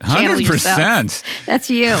 You don't channel 100%. Yourself. That's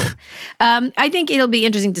you. I think it'll be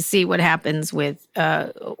interesting to see what happens with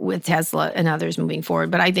Tesla and others moving forward.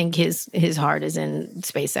 But I think his heart is in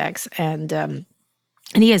SpaceX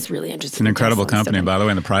and he is really interested. It's an incredible company. By the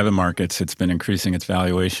way, in the private markets, it's been increasing its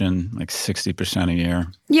valuation like 60% a year.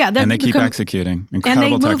 Yeah. And they keep executing.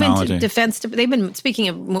 Incredible technology. And they move into defense. They've been, speaking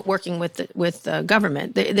of working with the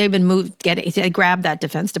government, they've been they grabbed that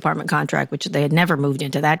Defense Department contract, which they had never moved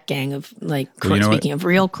into that gang of speaking of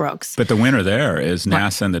real crooks. But the winner there is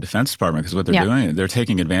NASA and the Defense Department, because what they're doing, they're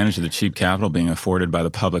taking advantage of the cheap capital being afforded by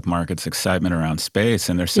the public market's excitement around space.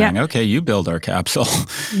 And they're saying, okay, you build our capsule.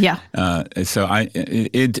 Yeah. So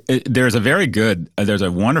there's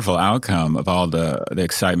a wonderful outcome of all the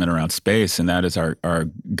excitement around space, and that is our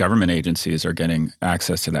government agencies are getting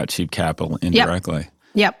access to that cheap capital indirectly.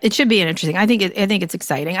 Yep, it should be interesting. I think it's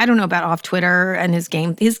exciting. I don't know about off Twitter and his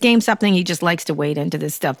game. His game's something he just likes to wade into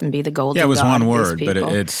this stuff and be the golden. Yeah, it was god one word, but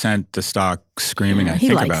it sent the stock screaming. I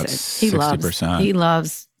think about 60%. He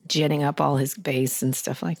loves ginning up all his base and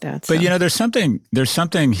stuff like that. But there's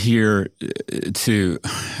something here to.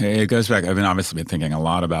 It goes back. I've obviously been thinking a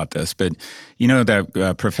lot about this, but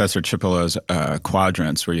that Professor Cipollo's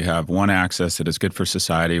quadrants, where you have one axis that is good for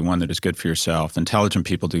society, one that is good for yourself. Intelligent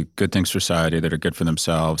people do good things for society that are good for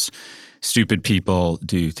themselves. Stupid people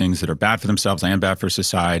do things that are bad for themselves and bad for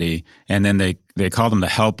society. And then they call them the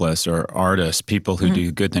helpless or artists, people who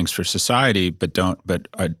do good things for society but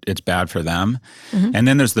it's bad for them. And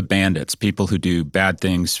then there's the bandits, people who do bad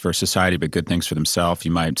things for society but good things for themselves.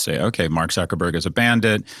 You might say, okay, Mark Zuckerberg is a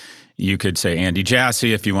bandit. You could say Andy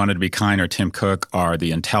Jassy, if you wanted to be kind, or Tim Cook are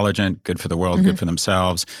the intelligent, good for the world, good for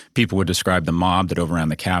themselves. People would describe the mob that overran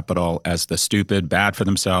the Capitol as the stupid, bad for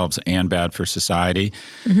themselves and bad for society.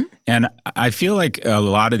 And I feel like a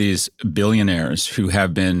lot of these billionaires who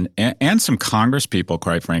have been, and some Congress people,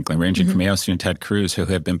 quite frankly, ranging from AOC and Ted Cruz, who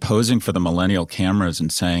have been posing for the millennial cameras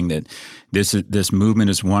and saying that this movement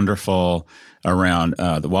is wonderful around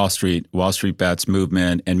the Wall Street bets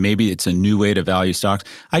movement, and maybe it's a new way to value stocks.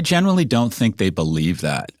 I generally don't think they believe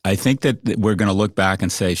that. I think that we're going to look back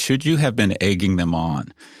and say, should you have been egging them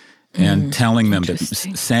on and telling them that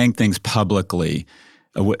saying things publicly?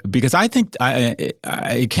 Because I think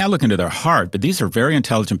I can't look into their heart, but these are very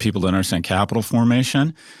intelligent people that understand capital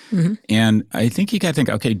formation, and I think you got to think,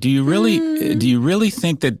 okay, do you really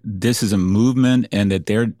think that this is a movement and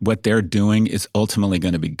that what they're doing is ultimately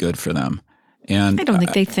going to be good for them? And I don't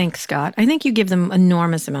think they think, Scott. I think you give them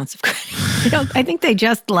enormous amounts of credit. I think they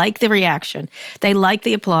just like the reaction. They like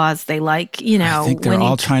the applause. They like, I think they're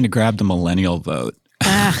all trying to grab the millennial vote.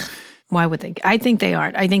 Why would they? I think they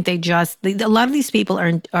aren't. I think they just a lot of these people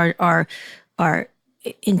are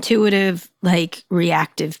intuitive, like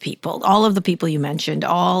reactive people. All of the people you mentioned,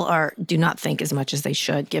 do not think as much as they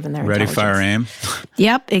should, given their ready, intelligence. fire, aim.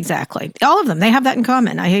 Yep, exactly. All of them. They have that in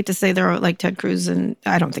common. I hate to say they're like Ted Cruz, and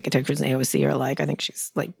I don't think Ted Cruz and AOC are alike. I think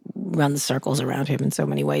she's like runs circles around him in so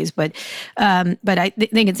many ways. But I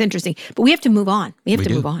think it's interesting. But we have to move on. We have to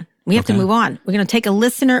move on. We have to move on. We're going to take a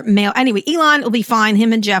listener mail. Anyway, Elon will be fine.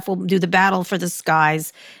 Him and Jeff will do the battle for the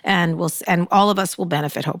skies, and all of us will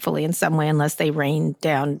benefit, hopefully, in some way, unless they rain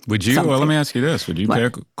down. Would you? Something. Well, let me ask you this: would you pay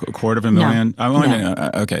 $250,000?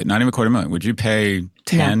 No. Okay, not even $250,000. Would you pay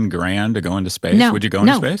 $10,000 to go into space? No. Would you go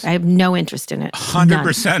into space? I have no interest in it.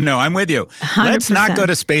 100% no. I'm with you. 100%. Let's not go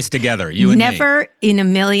to space together. You and me. Never in a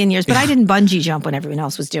million years. But I didn't bungee jump when everyone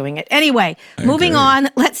else was doing it. Anyway, moving on.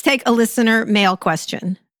 Let's take a listener mail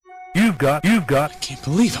question. You've got. I can't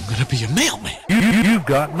believe I'm going to be a mailman. You've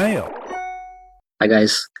got mail. Hi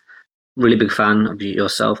guys, really big fan of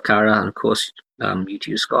yourself, Kara, and of course you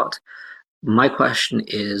too, Scott. My question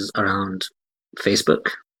is around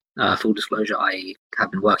Facebook. Full disclosure, I have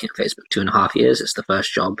been working at Facebook 2.5 years. It's the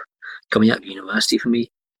first job coming out of university for me.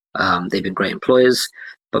 They've been great employers,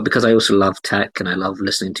 but because I also love tech and I love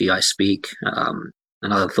listening to you guys speak and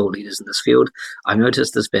other thought leaders in this field, I've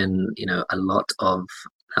noticed there's been a lot of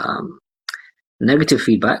negative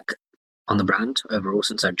feedback on the brand overall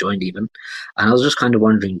since I've joined even. And I was just kind of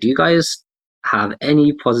wondering, do you guys have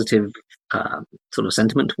any positive sort of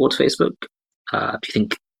sentiment towards Facebook? Do you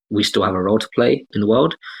think we still have a role to play in the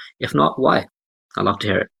world? If not, why? I'd love to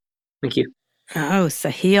hear it. Thank you. Oh,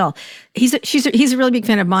 Sahil. He's a really big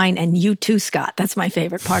fan of mine, and you too, Scott. That's my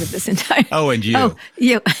favorite part of this entire. Oh, and you. Oh,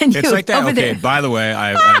 you. And it's you, like that. over Okay, there. by the way,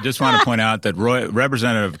 I just want to point out that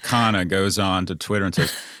Representative Khanna goes on to Twitter and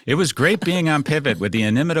says, "It was great being on Pivot with the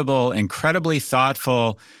inimitable, incredibly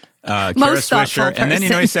thoughtful Kara Swisher." And then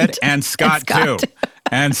he said, and Scott too.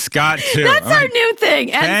 And Scott too. That's our new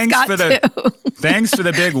thing. And Scott too. Thanks for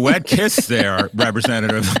the big wet kiss there,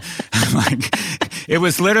 Representative. It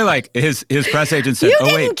was literally like his press agent said, "Oh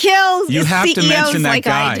wait, you have to mention that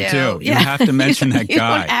guy too. Yeah. You have to mention that guy. You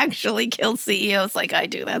don't actually kill CEOs like I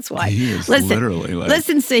do. That's why." He is literally like,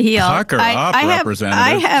 listen, Sahil. Pucker up,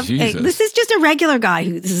 Representative. This is just a regular guy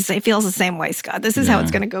who feels the same way, Scott. This is how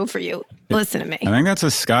it's going to go for you. Listen to me. I think that's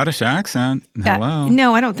a Scottish accent. Hello.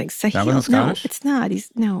 No, I don't think so. That wasn't Scottish? No,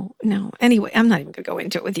 it's not. No. Anyway, I'm not even going to go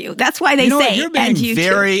into it with you. That's why they say. What? You're being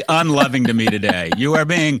very unloving to me today. You are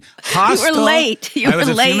being hostile. You were late. I was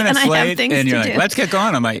a few minutes and I late, have things and you're to like, do. "Let's get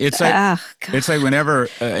going." I'm like, it's like whenever.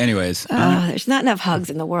 Anyways. There's not enough hugs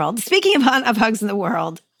in the world. Speaking of hugs in the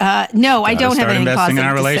world, no, I don't have anything positive in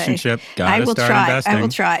our to relationship. say. I will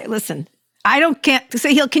try. Listen.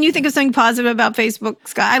 Sahil, can you think of something positive about Facebook,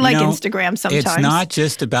 Scott? I like Instagram sometimes. It's not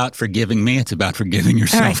just about forgiving me. It's about forgiving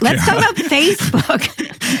yourself. All right, let's talk about Facebook.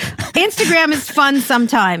 Instagram is fun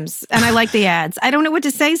sometimes, and I like the ads. I don't know what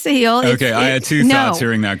to say, Sahil. Okay, I had two thoughts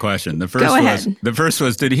hearing that question. The first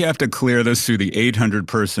was, did he have to clear this through the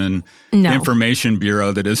 800-person information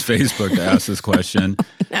bureau that is Facebook to ask this question?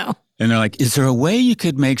 No. And they're like, is there a way you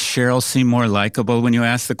could make Sheryl seem more likable when you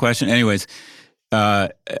ask the question? Anyways,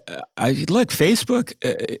 Facebook,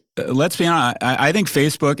 let's be honest, I think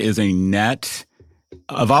Facebook is a net,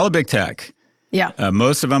 of all the big tech,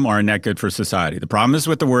 most of them are net good for society. The problem is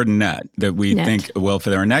with the word net, that we think, well, if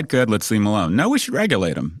they're net good, let's leave them alone. No, we should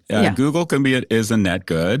regulate them. Google is a net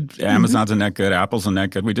good. Amazon's a net good. Apple's a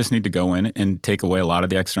net good. We just need to go in and take away a lot of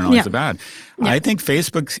the externalities of bad. I think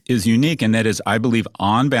Facebook is unique, and that is, I believe,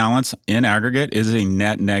 on balance, in aggregate, is a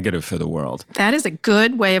net negative for the world. That is a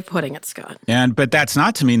good way of putting it, Scott. But that's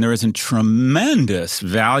not to mean there isn't tremendous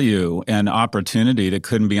value and opportunity that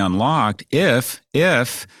couldn't be unlocked if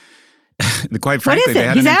quite frankly, they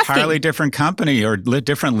had an entirely different company or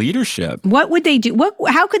different leadership. What would they do?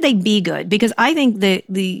 How could they be good? Because I think the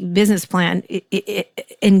business plan,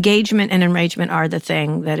 engagement and enragement are the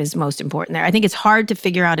thing that is most important there. I think it's hard to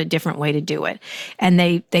figure out a different way to do it. And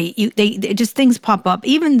they just things pop up.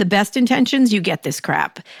 Even the best intentions, you get this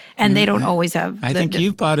crap. And they don't always have. I think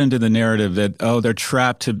you've bought into the narrative that, they're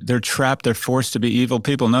trapped, they're forced to be evil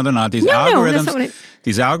people. No, they're not. These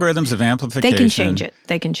algorithms of amplification. They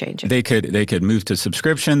can change it. They could move to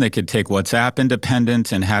subscription. They could take WhatsApp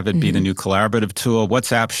independent and have it be the new collaborative tool.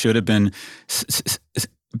 WhatsApp should have been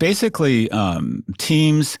basically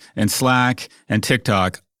Teams and Slack and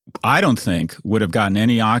TikTok. I don't think would have gotten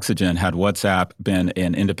any oxygen had WhatsApp been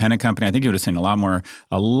an independent company. I think you would have seen a lot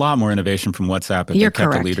more innovation from WhatsApp if they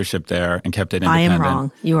kept the leadership there and kept it independent. I am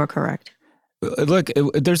wrong. You are correct. Look,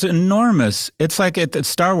 there's enormous. It's like at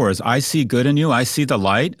Star Wars. I see good in you. I see the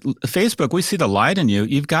light. Facebook, we see the light in you.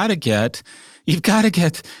 You've got to get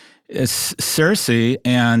Cersei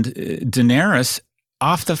and Daenerys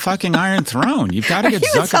off the fucking Iron Throne. You've got to get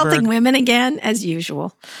Zuckerberg. Are you insulting women again, as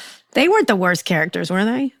usual? They weren't the worst characters, were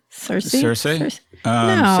they? Cersei? No,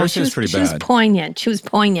 Cersei was pretty bad. She was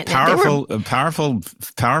poignant.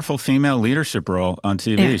 Powerful female leadership role on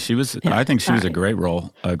TV. Yeah. She was. Yeah. I think she was a great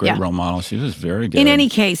role model. She was very good. In any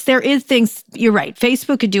case, there is things. You're right.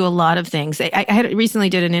 Facebook could do a lot of things. I recently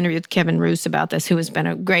did an interview with Kevin Roose about this, who has been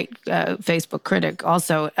a great Facebook critic,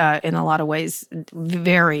 also in a lot of ways,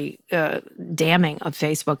 very damning of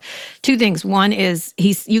Facebook. Two things. One is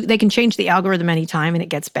they can change the algorithm anytime and it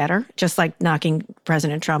gets better, just like knocking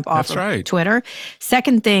President Trump off of Twitter.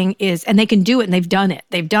 Second thing is, and they can do it, and they've done it,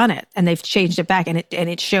 and they've changed it back, and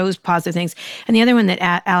it shows positive things. And the other one that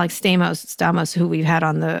Alex Stamos, who we've had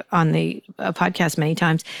on the podcast many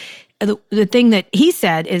times, the thing that he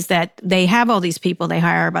said is that they have all these people they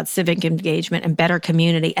hire about civic engagement and better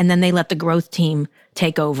community, and then they let the growth team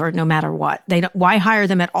take over no matter what. Why hire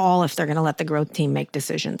them at all if they're going to let the growth team make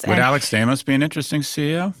decisions? Would Alex Stamos be an interesting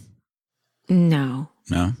CEO? No.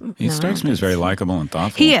 No, he strikes me as very likable and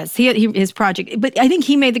thoughtful. He is. His project, but I think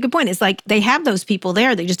he made the good point. It's like they have those people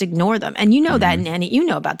there; they just ignore them. And you know that, and you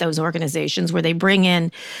know about those organizations where they bring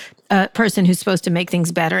in a person who's supposed to make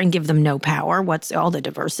things better and give them no power. What's all the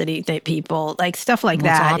diversity that people like stuff like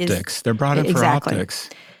that? It's optics. They're brought in for optics.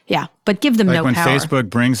 Yeah, but give them no power. Like when Facebook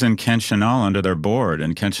brings in Ken Chenault under their board,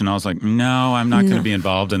 and Ken Chenault's like, "No, I'm not going to be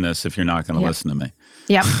involved in this if you're not going to listen to me."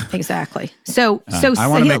 Yep, exactly. So I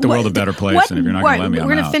want to make the world a better place, and if you're not going to let me,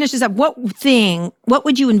 we're going to finish this up. What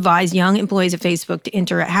would you advise young employees of Facebook to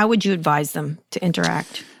interact? How would you advise them to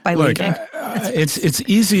interact by leaving? It's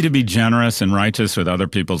easy to be generous and righteous with other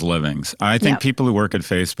people's livings. I think people who work at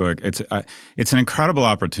Facebook, it's an incredible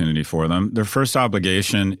opportunity for them. Their first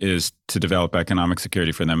obligation is to develop economic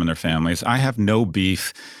security for them and their families. I have no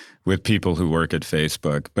beef with people who work at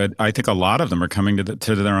Facebook, but I think a lot of them are coming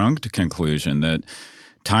to their own conclusion that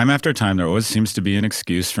time after time, there always seems to be an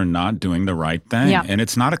excuse for not doing the right thing. Yeah. And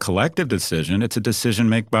it's not a collective decision. It's a decision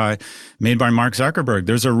made by Mark Zuckerberg.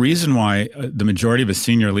 There's a reason why the majority of his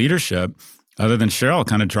senior leadership, other than Sheryl,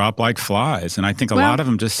 kind of drop like flies. And I think a lot of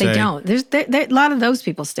them just say— They don't. A lot of those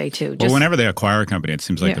people stay too. Well, whenever they acquire a company, it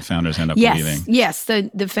seems like the founders end up leaving. Yes,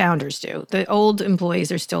 the founders do. The old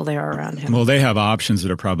employees are still there around him. Well, they have options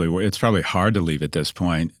that are it's probably hard to leave at this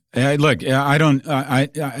point. Look, everyone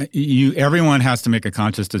has to make a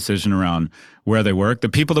conscious decision around where they work. The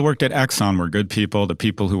people that worked at Exxon were good people. The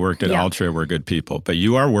people who worked at Altria were good people. But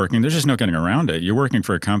you are working. There's just no getting around it. You're working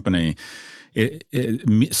for a company.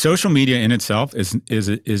 Social media in itself is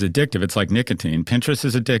addictive. It's like nicotine. Pinterest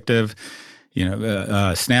is addictive.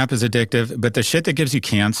 Snap is addictive, but the shit that gives you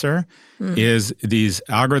cancer is these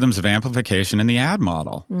algorithms of amplification in the ad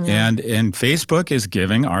model. And Facebook is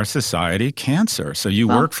giving our society cancer. So you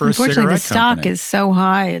work for a cigarette company. Unfortunately, the stock is so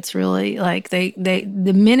high. It's really like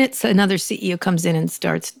the minute another CEO comes in and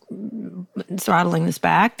starts throttling this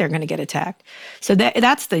back, they're going to get attacked. So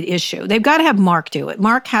that's the issue. They've got to have Mark do it.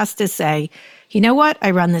 Mark has to say, you know what?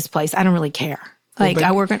 I run this place. I don't really care.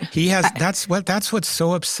 I work on. He has. That's what's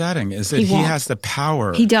so upsetting is that he has the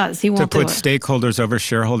power. He does. He won't to put do it. stakeholders over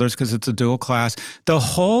shareholders because it's a dual class. The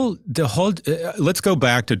whole. Let's go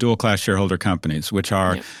back to dual class shareholder companies, which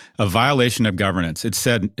are a violation of governance. It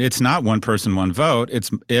said it's not one person, one vote.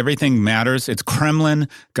 It's everything matters. It's Kremlin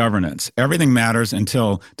governance. Everything matters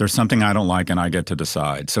until there's something I don't like and I get to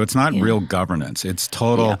decide. So it's not real governance. It's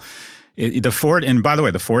total. Yeah. The Ford, and by the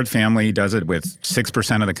way, the Ford family does it with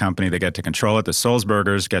 6% of the company. They get to control it. The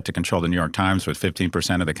Sulzbergers get to control the New York Times with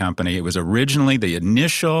 15% of the company. It was originally the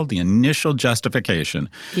initial justification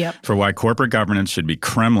for why corporate governance should be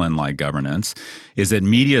Kremlin-like governance is that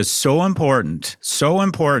media is so important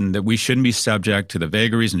that we shouldn't be subject to the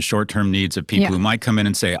vagaries and short-term needs of people who might come in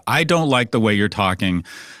and say, I don't like the way you're talking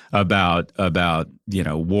about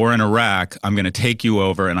war in Iraq. I'm going to take you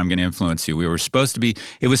over and I'm going to influence you. It was supposed to be,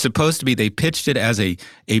 they pitched it as a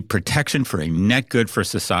protection for a net good for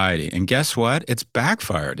society. And guess what? It's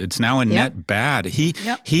backfired. It's now a net bad. He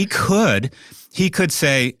could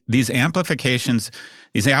say these amplifications,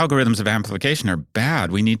 these algorithms of amplification are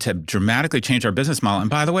bad. We need to dramatically change our business model. And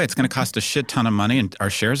by the way, it's going to cost a shit ton of money and our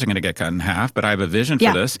shares are going to get cut in half, but I have a vision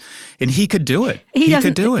for this. And he could do it. He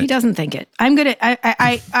could do it. He doesn't think it.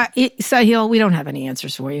 Sahil, we don't have any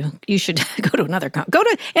answers for you. You should go to another go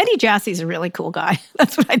to Andy Jassy's a really cool guy.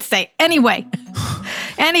 That's what I'd say. Anyway,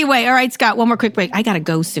 all right, Scott, one more quick break. I got to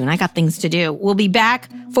go soon. I got things to do. We'll be back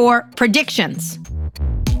for predictions.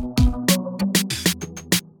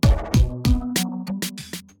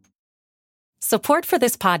 Support for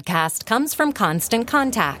this podcast comes from Constant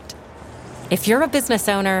Contact. If you're a business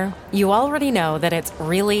owner, you already know that it's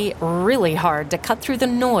really, really hard to cut through the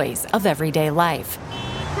noise of everyday life.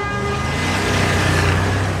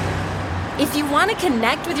 If you want to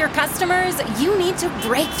connect with your customers, you need to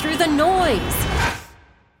break through the noise.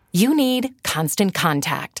 You need Constant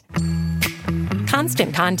Contact.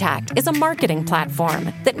 Constant Contact is a marketing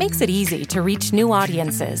platform that makes it easy to reach new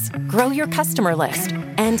audiences, grow your customer list,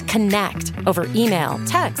 and connect over email,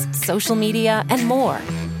 text, social media, and more.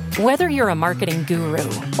 Whether you're a marketing guru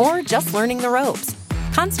or just learning the ropes,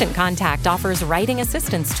 Constant Contact offers writing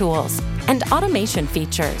assistance tools and automation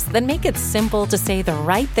features that make it simple to say the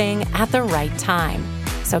right thing at the right time.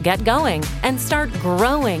 So get going and start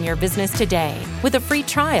growing your business today with a free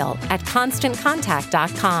trial at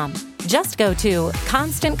ConstantContact.com. Just go to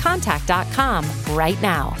ConstantContact.com right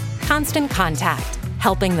now. Constant Contact,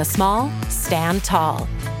 helping the small stand tall.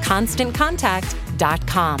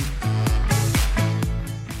 ConstantContact.com.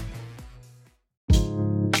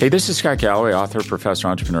 Hey, this is Scott Galloway, author, professor,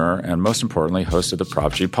 entrepreneur, and most importantly, host of the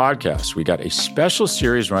Prop G podcast. We got a special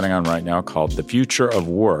series running on right now called The Future of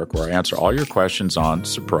Work, where I answer all your questions on,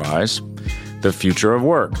 surprise, the future of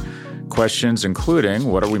work. Questions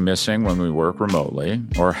including, what are we missing when we work remotely?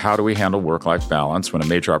 Or how do we handle work-life balance when a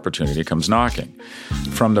major opportunity comes knocking?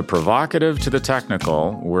 From the provocative to the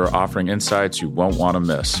technical, we're offering insights you won't want to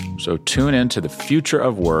miss. So tune in to The Future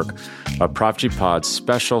of Work, a Prop G Pod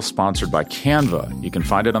special sponsored by Canva. You can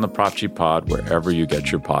find it on the Prop G Pod wherever you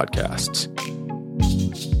get your podcasts.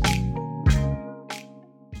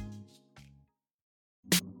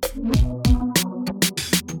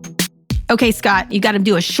 Okay, Scott, you got to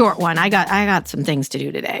do a short one. I got some things to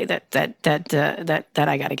do today that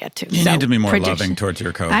I got to get to. You need to be more loving towards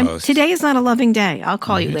your co-host. Today is not a loving day. I'll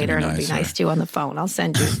call you later and I'll be nice to you on the phone. I'll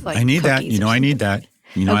send you I need that. I need that.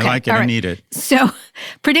 Okay, I like it. Right. I need it. So,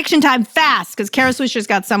 prediction time fast because Kara Swisher's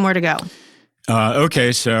got somewhere to go.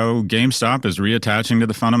 Okay, so GameStop is reattaching to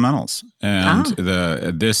the fundamentals. And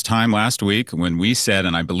this time last week when we said,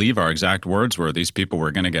 and I believe our exact words were, these people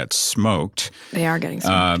were going to get smoked. They are getting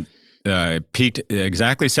smoked. Peaked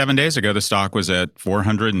exactly 7 days ago. The stock was at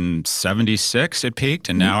 476. It peaked,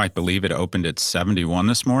 and now I believe it opened at 71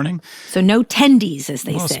 this morning. So no tendies, as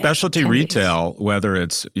they say. Specialty retail, whether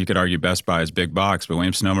it's, you could argue Best Buy is big box, but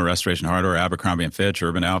Williams-Sonoma, Restoration Hardware, Abercrombie & Fitch,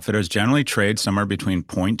 Urban Outfitters generally trade somewhere between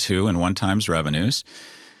 0.2 and 1 times revenues.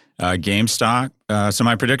 GameStop. So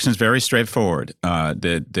my prediction is very straightforward.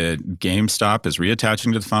 The GameStop is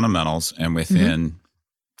reattaching to the fundamentals, and within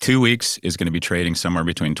 2 weeks is going to be trading somewhere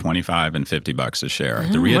between $25 and $50 a share.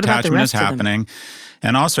 The What about the reattachment is rest of them? happening.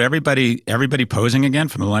 And also everybody posing again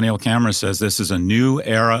from Millennial Camera says this is a new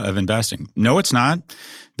era of investing. No, it's not.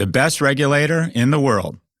 The best regulator in the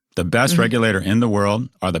world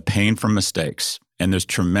are the paying for mistakes. And there's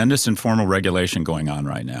tremendous informal regulation going on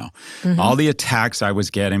right now. All the attacks I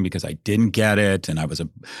was getting because I didn't get it, and I was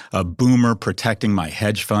a boomer protecting my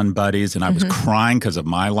hedge fund buddies, and I was crying because of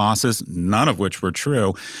my losses, none of which were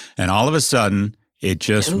true. And all of a sudden, it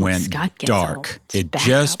just went dark. It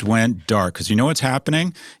just went dark. Because you know what's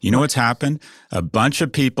happening? You know what's happened? A bunch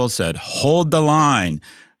of people said, hold the line.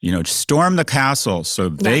 Storm the castle so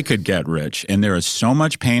they could get rich. And there is so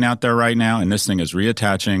much pain out there right now, and this thing is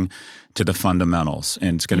reattaching to the fundamentals.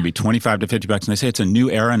 And it's going to be $25 to $50. And they say it's a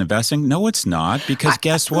new era in investing. No, it's not. Because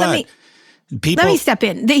guess what? Let me step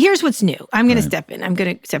in. Here's what's new. I'm going to step in. I'm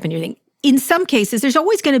going to step in your thing. In some cases, there's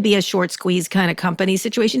always going to be a short squeeze kind of company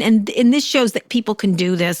situation. And this shows that people can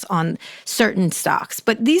do this on certain stocks.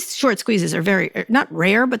 But these short squeezes are not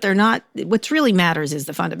rare, but they're not. What really matters is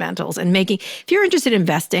the fundamentals. And if you're interested in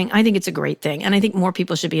investing, I think it's a great thing. And I think more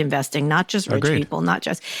people should be investing, not just rich people, not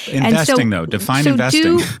just. Investing, though. Define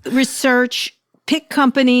investing. So do research, pick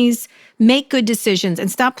companies, make good decisions,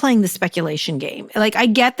 and stop playing the speculation game. Like, I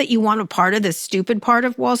get that you want a part of the stupid part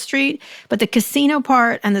of Wall Street, but the casino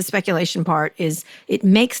part and the speculation part is it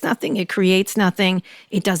makes nothing, it creates nothing,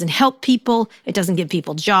 it doesn't help people, it doesn't give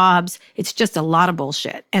people jobs, it's just a lot of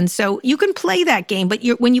bullshit. And so you can play that game, but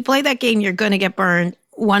when you play that game, you're going to get burned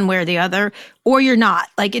one way or the other, or you're not.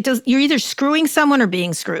 Like, you're either screwing someone or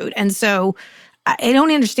being screwed. And so I don't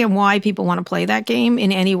understand why people want to play that game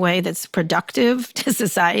in any way that's productive to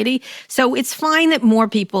society. So it's fine that more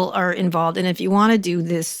people are involved. And if you want to do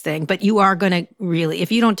this thing, but you are going to really,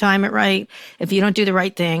 if you don't time it right, if you don't do the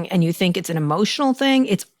right thing, and you think it's an emotional thing,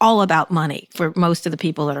 it's all about money for most of the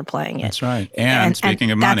people that are playing it. That's right. And speaking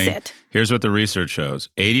of money, here's what the research shows.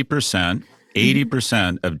 80%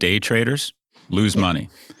 of day traders lose money.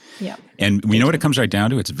 Yeah. And we know what it comes right down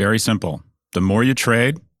to? It's very simple. The more you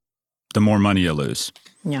trade, the more money you lose.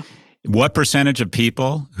 Yeah. What percentage of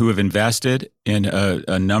people who have invested in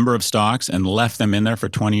a number of stocks and left them in there for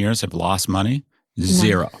 20 years have lost money?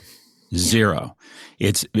 Zero.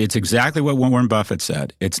 It's exactly what Warren Buffett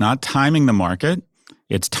said. It's not timing the market.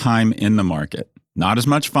 It's time in the market. Not as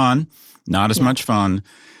much fun,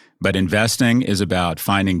 but investing is about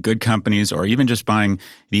finding good companies or even just buying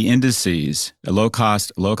the indices, the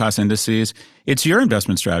low-cost indices. It's your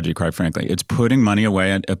investment strategy, quite frankly. It's putting money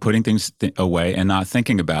away and putting things away and not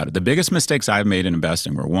thinking about it. The biggest mistakes I've made in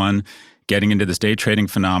investing were, one, getting into this day trading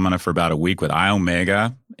phenomena for about a week with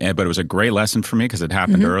iOmega, but it was a great lesson for me because it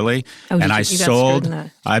happened early. And I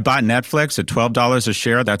bought Netflix at $12 a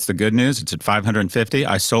share. That's the good news. It's at $550.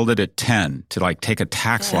 I sold it at $10 to take a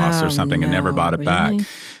tax loss or something and never bought it back.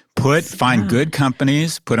 Find good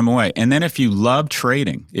companies, put them away. And then if you love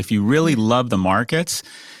trading, if you really love the markets,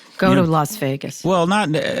 go to Las Vegas. Well, not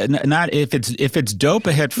if it's dope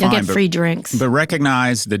a hit, fine. You'll get free drinks. But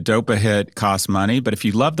recognize that dope a hit costs money. But if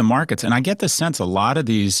you love the markets, and I get the sense a lot of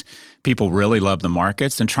these people really love the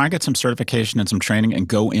markets, then try and get some certification and some training and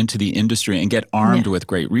go into the industry and get armed with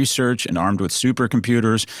great research and armed with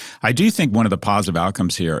supercomputers. I do think one of the positive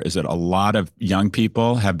outcomes here is that a lot of young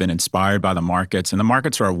people have been inspired by the markets, and the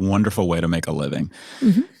markets are a wonderful way to make a living.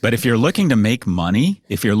 But if you're looking to make money,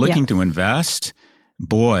 if you're looking to invest,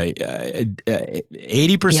 boy,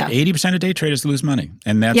 80% of day traders lose money.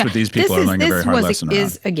 And that's what these people are learning a very hard lesson around.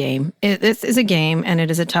 This is a game. This is a game, and it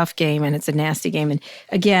is a tough game, and it's a nasty game. And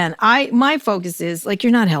again, my focus is,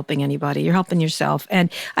 you're not helping anybody. You're helping yourself.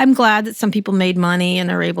 And I'm glad that some people made money and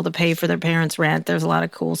are able to pay for their parents' rent. There's a lot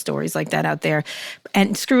of cool stories like that out there.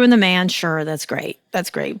 And screwing the man, sure, that's great. That's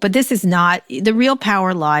great. But this is not, the real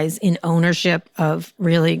power lies in ownership of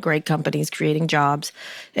really great companies, creating jobs,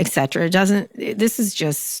 et cetera. This is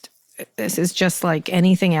just like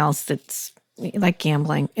anything else that's like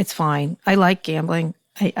gambling. It's fine. I like gambling.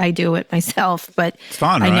 I do it myself, but it's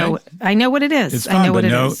fun, I know what it is. It's fun, I know what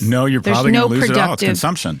it is. No, you're probably going to lose it all. It's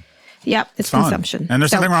consumption. Yep, it's consumption. And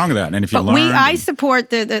there's nothing wrong with that. And if you I support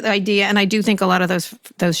the idea, and I do think a lot of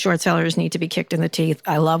those short sellers need to be kicked in the teeth.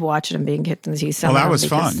 I love watching them being kicked in the teeth. Well, that was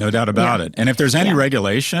fun, no doubt about it. And if there's any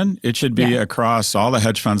regulation, it should be across all the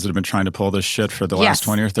hedge funds that have been trying to pull this shit for the last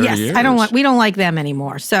 20 or 30 years. We don't like them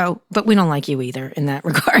anymore. But we don't like you either in that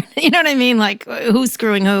regard. You know what I mean? Like, who's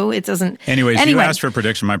screwing who? It doesn't. Anyways, you asked for a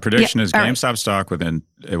prediction. My prediction is GameStop stock within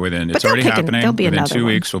It's already happening. Within 2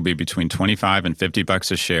 weeks, will be between $25 and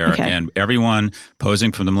 $50 a share. Okay. And everyone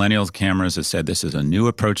posing from the millennials cameras has said this is a new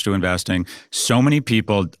approach to investing. So many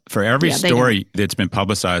people, for every story that's been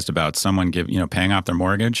publicized about someone paying off their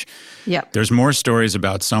mortgage, there's more stories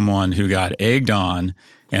about someone who got egged on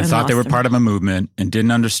and thought they were part of a movement and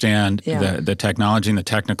didn't understand the technology and the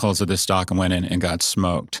technicals of this stock and went in and got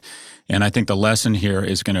smoked. And I think the lesson here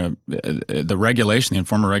is the regulation, the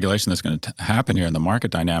informal regulation that's going to happen here in the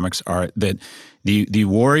market dynamics are that the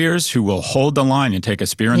warriors who will hold the line and take a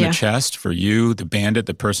spear in the chest for you, the bandit,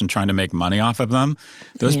 the person trying to make money off of them,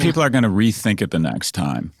 those people are going to rethink it the next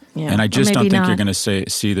time. Yeah. And I just don't think you're going to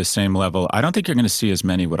see the same level. I don't think you're going to see as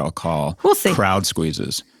many what I'll call crowd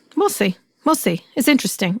squeezes. We'll see. It's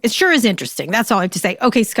interesting. It sure is interesting. That's all I have to say.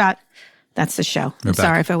 Okay, Scott. That's the show. I'm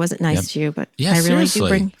sorry if I wasn't nice to you, but I really do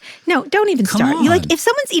bring. No, don't even start. You if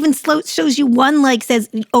someone's even shows you one says,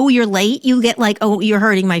 "Oh, you're late," you get "Oh, you're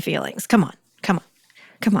hurting my feelings." Come on.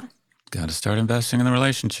 Got to start investing in the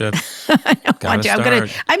relationship. I don't want to.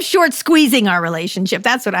 I'm short squeezing our relationship.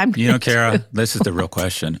 That's what I'm. Kara, this is the real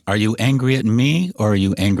question: are you angry at me or are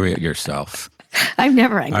you angry at yourself? I'm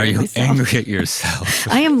never angry at myself. Are you angry at yourself?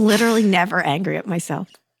 I am literally never angry at myself.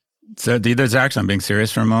 So there's actually, I'm being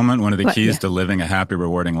serious for a moment. One of the keys to living a happy,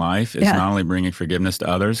 rewarding life is not only bringing forgiveness to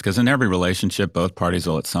others, because in every relationship, both parties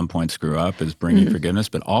will at some point screw up, is bringing forgiveness,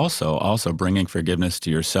 but also bringing forgiveness to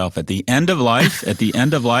yourself. At the end of life,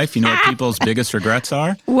 you know what people's biggest regrets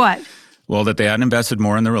are? What? Well, that they hadn't invested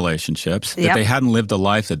more in their relationships, that they hadn't lived the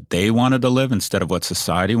life that they wanted to live instead of what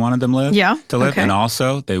society wanted them to live. And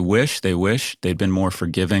also, they wish they'd been more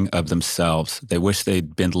forgiving of themselves. They wish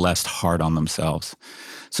they'd been less hard on themselves.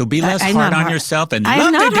 So be less hard on yourself and love the job.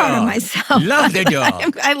 I'm not hard on myself. Love the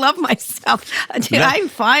job. I love myself. Dude, I'm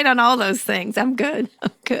fine on all those things. I'm good.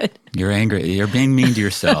 You're angry. You're being mean to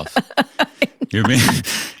yourself. You're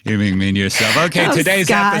being mean to yourself. Okay, today's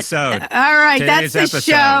episode. All right, that's the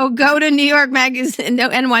show. Go to New York Magazine,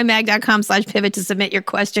 nymag.com/pivot to submit your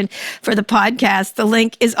question for the podcast. The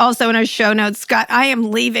link is also in our show notes. Scott, I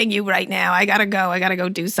am leaving you right now. I gotta go. I gotta go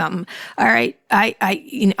do something. All right. I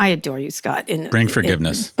adore you, Scott. Bring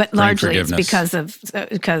forgiveness. But largely it's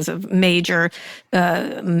because of major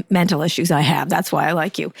mental issues I have. That's why I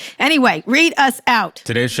like you. Anyway, read us out.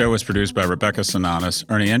 Today's show was produced by Rebecca Sananas.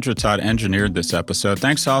 Ernie Indratot engineered this episode.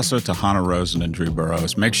 Thanks also to Hannah Rosen and Drew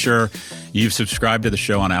Burrows. Make sure you've subscribed to the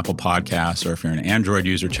show on Apple Podcasts, or if you're an Android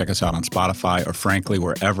user, check us out on Spotify, or frankly,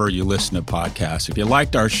 wherever you listen to podcasts. If you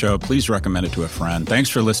liked our show, please recommend it to a friend. Thanks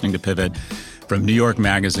for listening to Pivot from New York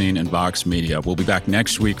Magazine and Vox Media. We'll be back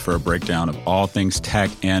next week for a breakdown of all things tech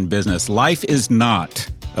and business. Life is not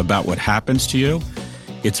about what happens to you.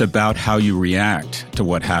 It's about how you react to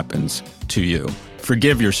what happens to you.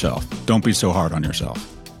 Forgive yourself. Don't be so hard on yourself.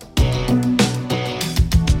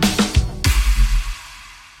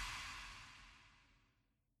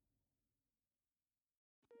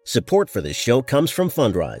 Support for this show comes from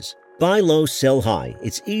Fundrise. Buy low, sell high.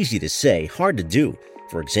 It's easy to say, hard to do.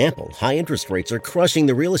 For example, high interest rates are crushing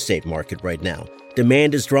the real estate market right now.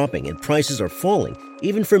 Demand is dropping and prices are falling,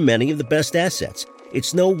 even for many of the best assets.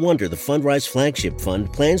 It's no wonder the Fundrise Flagship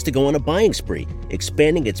Fund plans to go on a buying spree,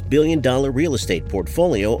 expanding its billion-dollar real estate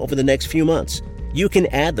portfolio over the next few months. You can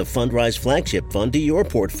add the Fundrise Flagship Fund to your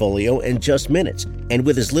portfolio in just minutes, and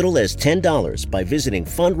with as little as $10 by visiting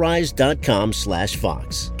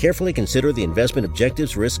fundrise.com/Fox. Carefully consider the investment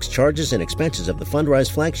objectives, risks, charges, and expenses of the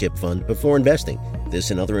Fundrise Flagship Fund before investing.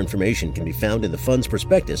 This and other information can be found in the fund's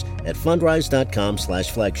prospectus at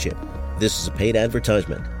fundrise.com/flagship. This is a paid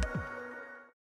advertisement.